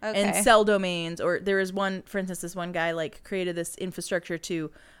and sell domains. Or there is one, for instance, this one guy like created this infrastructure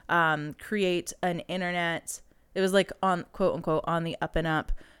to create an internet. It was like on quote unquote on the up and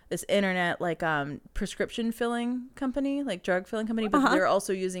up. This internet like prescription filling company, like drug filling company, but they're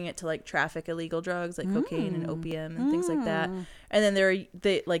also using it to like traffic illegal drugs like cocaine and opium and things like that. And then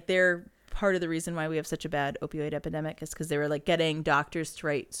they're part of the reason why we have such a bad opioid epidemic is because they were like getting doctors to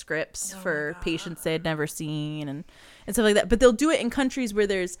write scripts for patients they had never seen and stuff like that. But they'll do it in countries where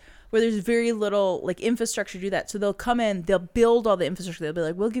there's very little like infrastructure to do that. So they'll come in, they'll build all the infrastructure. They'll be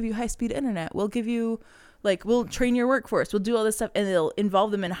like, we'll give you high speed internet, we'll give you like we'll train your workforce, we'll do all this stuff, and they'll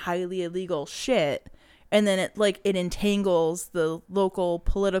involve them in highly illegal shit, And then it entangles the local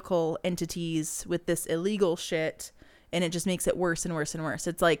political entities with this illegal shit, and it just makes it worse and worse and worse.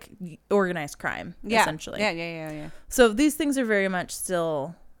 It's like organized crime, essentially. Yeah. So these things are very much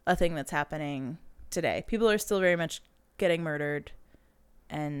still a thing that's happening today. People are still very much getting murdered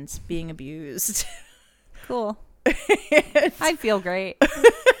and being abused. Cool. I feel great.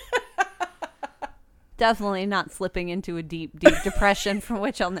 Definitely not slipping into a deep depression from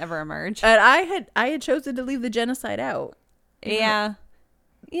which I'll never emerge. And I had chosen to leave the genocide out. Yeah.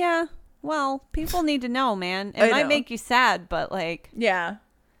 Well, people need to know, man. It might make you sad, but like, Yeah.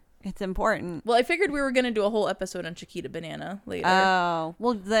 it's important. Well, I figured we were going to do a whole episode on Chiquita Banana later. Oh,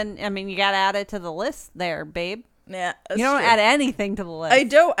 well then, I mean, you got to add it to the list there, babe. Yeah. You don't add anything to the list. I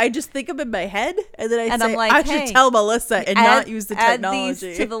don't. I just think of it in my head, and then And say, I'm like, I hey, should tell Melissa and not use the technology. Add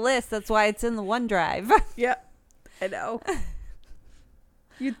these to the list. That's why it's in the OneDrive. Yeah, I know.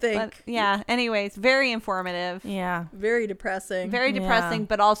 You'd think. But, yeah. Anyways, very informative. Yeah. Very depressing. Very depressing,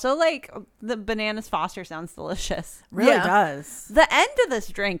 but also like the Bananas Foster sounds delicious. Really Yeah. does. The end of this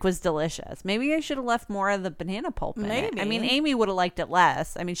drink was delicious. Maybe I should have left more of the banana pulp in it. Maybe. I mean, Amy would have liked it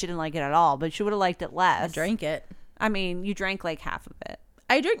less. I mean, she didn't like it at all, but she would have liked it less. I drank it. I mean, you drank like half of it.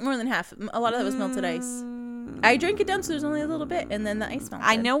 I drank more than half. A lot of that was melted ice. I drank it down so there's only a little bit, and then the ice melted.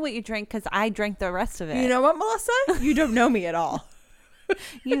 I know what you drank because I drank the rest of it. You know what, Melissa? You don't know me at all.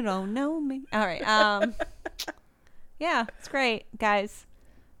 You don't know me. All right. Yeah, it's great, guys.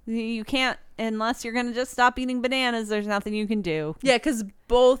 You can't, unless you're going to just stop eating bananas, there's nothing you can do. Yeah, because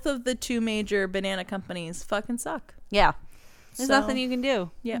both of the two major banana companies fucking suck. Yeah. There's So- nothing you can do.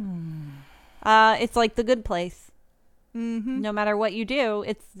 Yeah. It's like The Good Place. Mm-hmm. No matter what you do,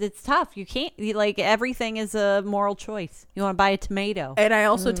 it's tough. You can't, like, everything is a moral choice. You want to buy a tomato. And I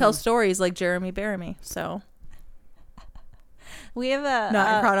also tell stories like Jeremy Bearimy, so We have a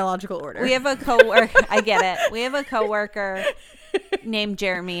not in chronological order. We have a coworker. I get it. We have a coworker named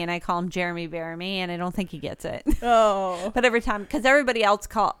Jeremy, and I call him Jeremy Bearimy, and I don't think he gets it. Oh. But every time, because everybody else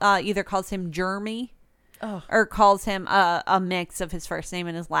either calls him Jeremy, Oh. or calls him a mix of his first name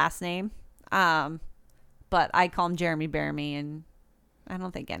and his last name. But I call him Jeremy Bearimy, and I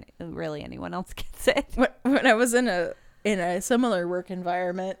don't think really anyone else gets it. When I was in a similar work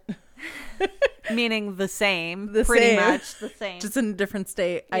environment, Meaning the same, The pretty same. much the same. just in a different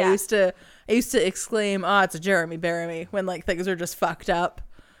state, Yeah. I used to exclaim, "Oh, it's a Jeremy Bearimy," when like things are just fucked up,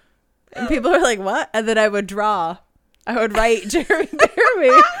 and people are like, "What?" And then I would write Jeremy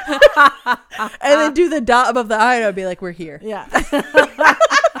Bearimy, and then do the dot above the I, and I'd be like, "We're here." Yeah.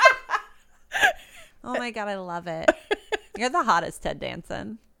 Oh my God, I love it. You're the hottest, Ted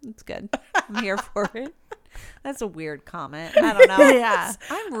Danson. It's good. I'm here for it. That's a weird comment. I don't know. Yeah.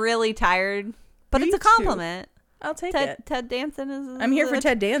 I'm really tired, but Me it's a too. compliment. I'll take it. Ted Danson is. I'm here for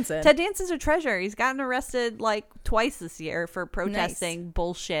Ted Danson. Ted Danson's a treasure. He's gotten arrested like twice this year for protesting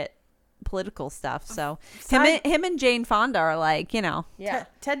bullshit political stuff. So him and Jane Fonda are like, you know. Yeah.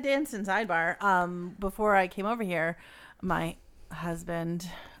 Ted Danson sidebar. Before I came over here, my husband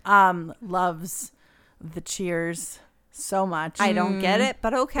loves the Cheers so much. I don't get it,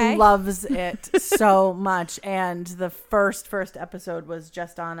 but okay. Loves it so much. And the first episode was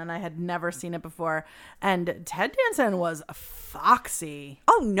just on, and I had never seen it before. And Ted Danson was foxy.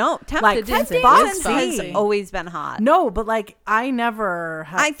 Oh no, Ted Like, Danson Ted Danson has is always been hot. No, but like I never.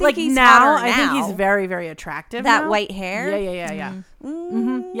 I think like he's now. hotter I think now. he's very, very attractive. That now. white hair? Yeah.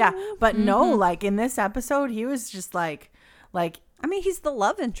 Yeah, but no, like in this episode, he was just like. I mean, he's the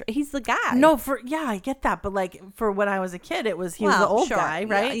love interest. He's the guy. No, I get that, but like for when I was a kid, he was the old sure. guy,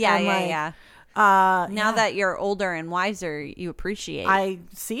 right? Yeah, And, like, yeah. Now That you're older and wiser, you appreciate. I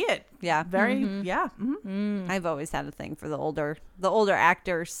see it, yeah, very, I've always had a thing for the older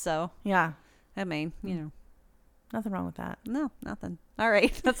actors. So yeah. I mean, you know, Nothing wrong with that. no, nothing. All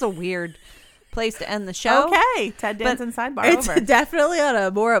right, that's a weird place to end the show. Okay, Ted Danson sidebar It's over. definitely on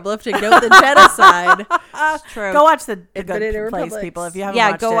a more uplifting note than genocide. True. Go watch the Good Good Place, Republics. people. If you haven't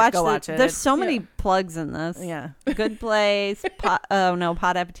Yeah, watched go it, watch. go watch it. There's so many plugs in this. Yeah. Good Place. Pot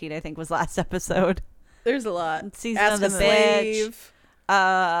Appetit. I think was last episode. There's a lot. Season Ask of the a Bitch. Slave.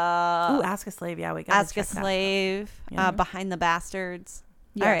 Ooh, Ask a Slave. Yeah, we got Ask a Slave. Yeah. Behind the Bastards.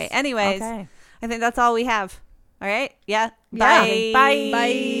 Yes. All right. Anyways, Okay. I think that's all we have. All right. Yeah. Yeah. Bye.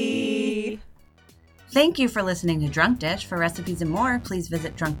 Bye. Thank you for listening to Drunk Dish. For recipes and more, please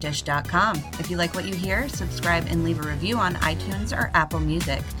visit drunkdish.com. If you like what you hear, subscribe and leave a review on iTunes or Apple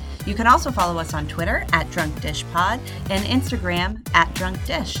Music. You can also follow us on Twitter @DrunkDishPod and Instagram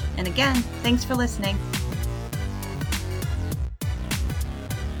 @DrunkDish. And again, thanks for listening.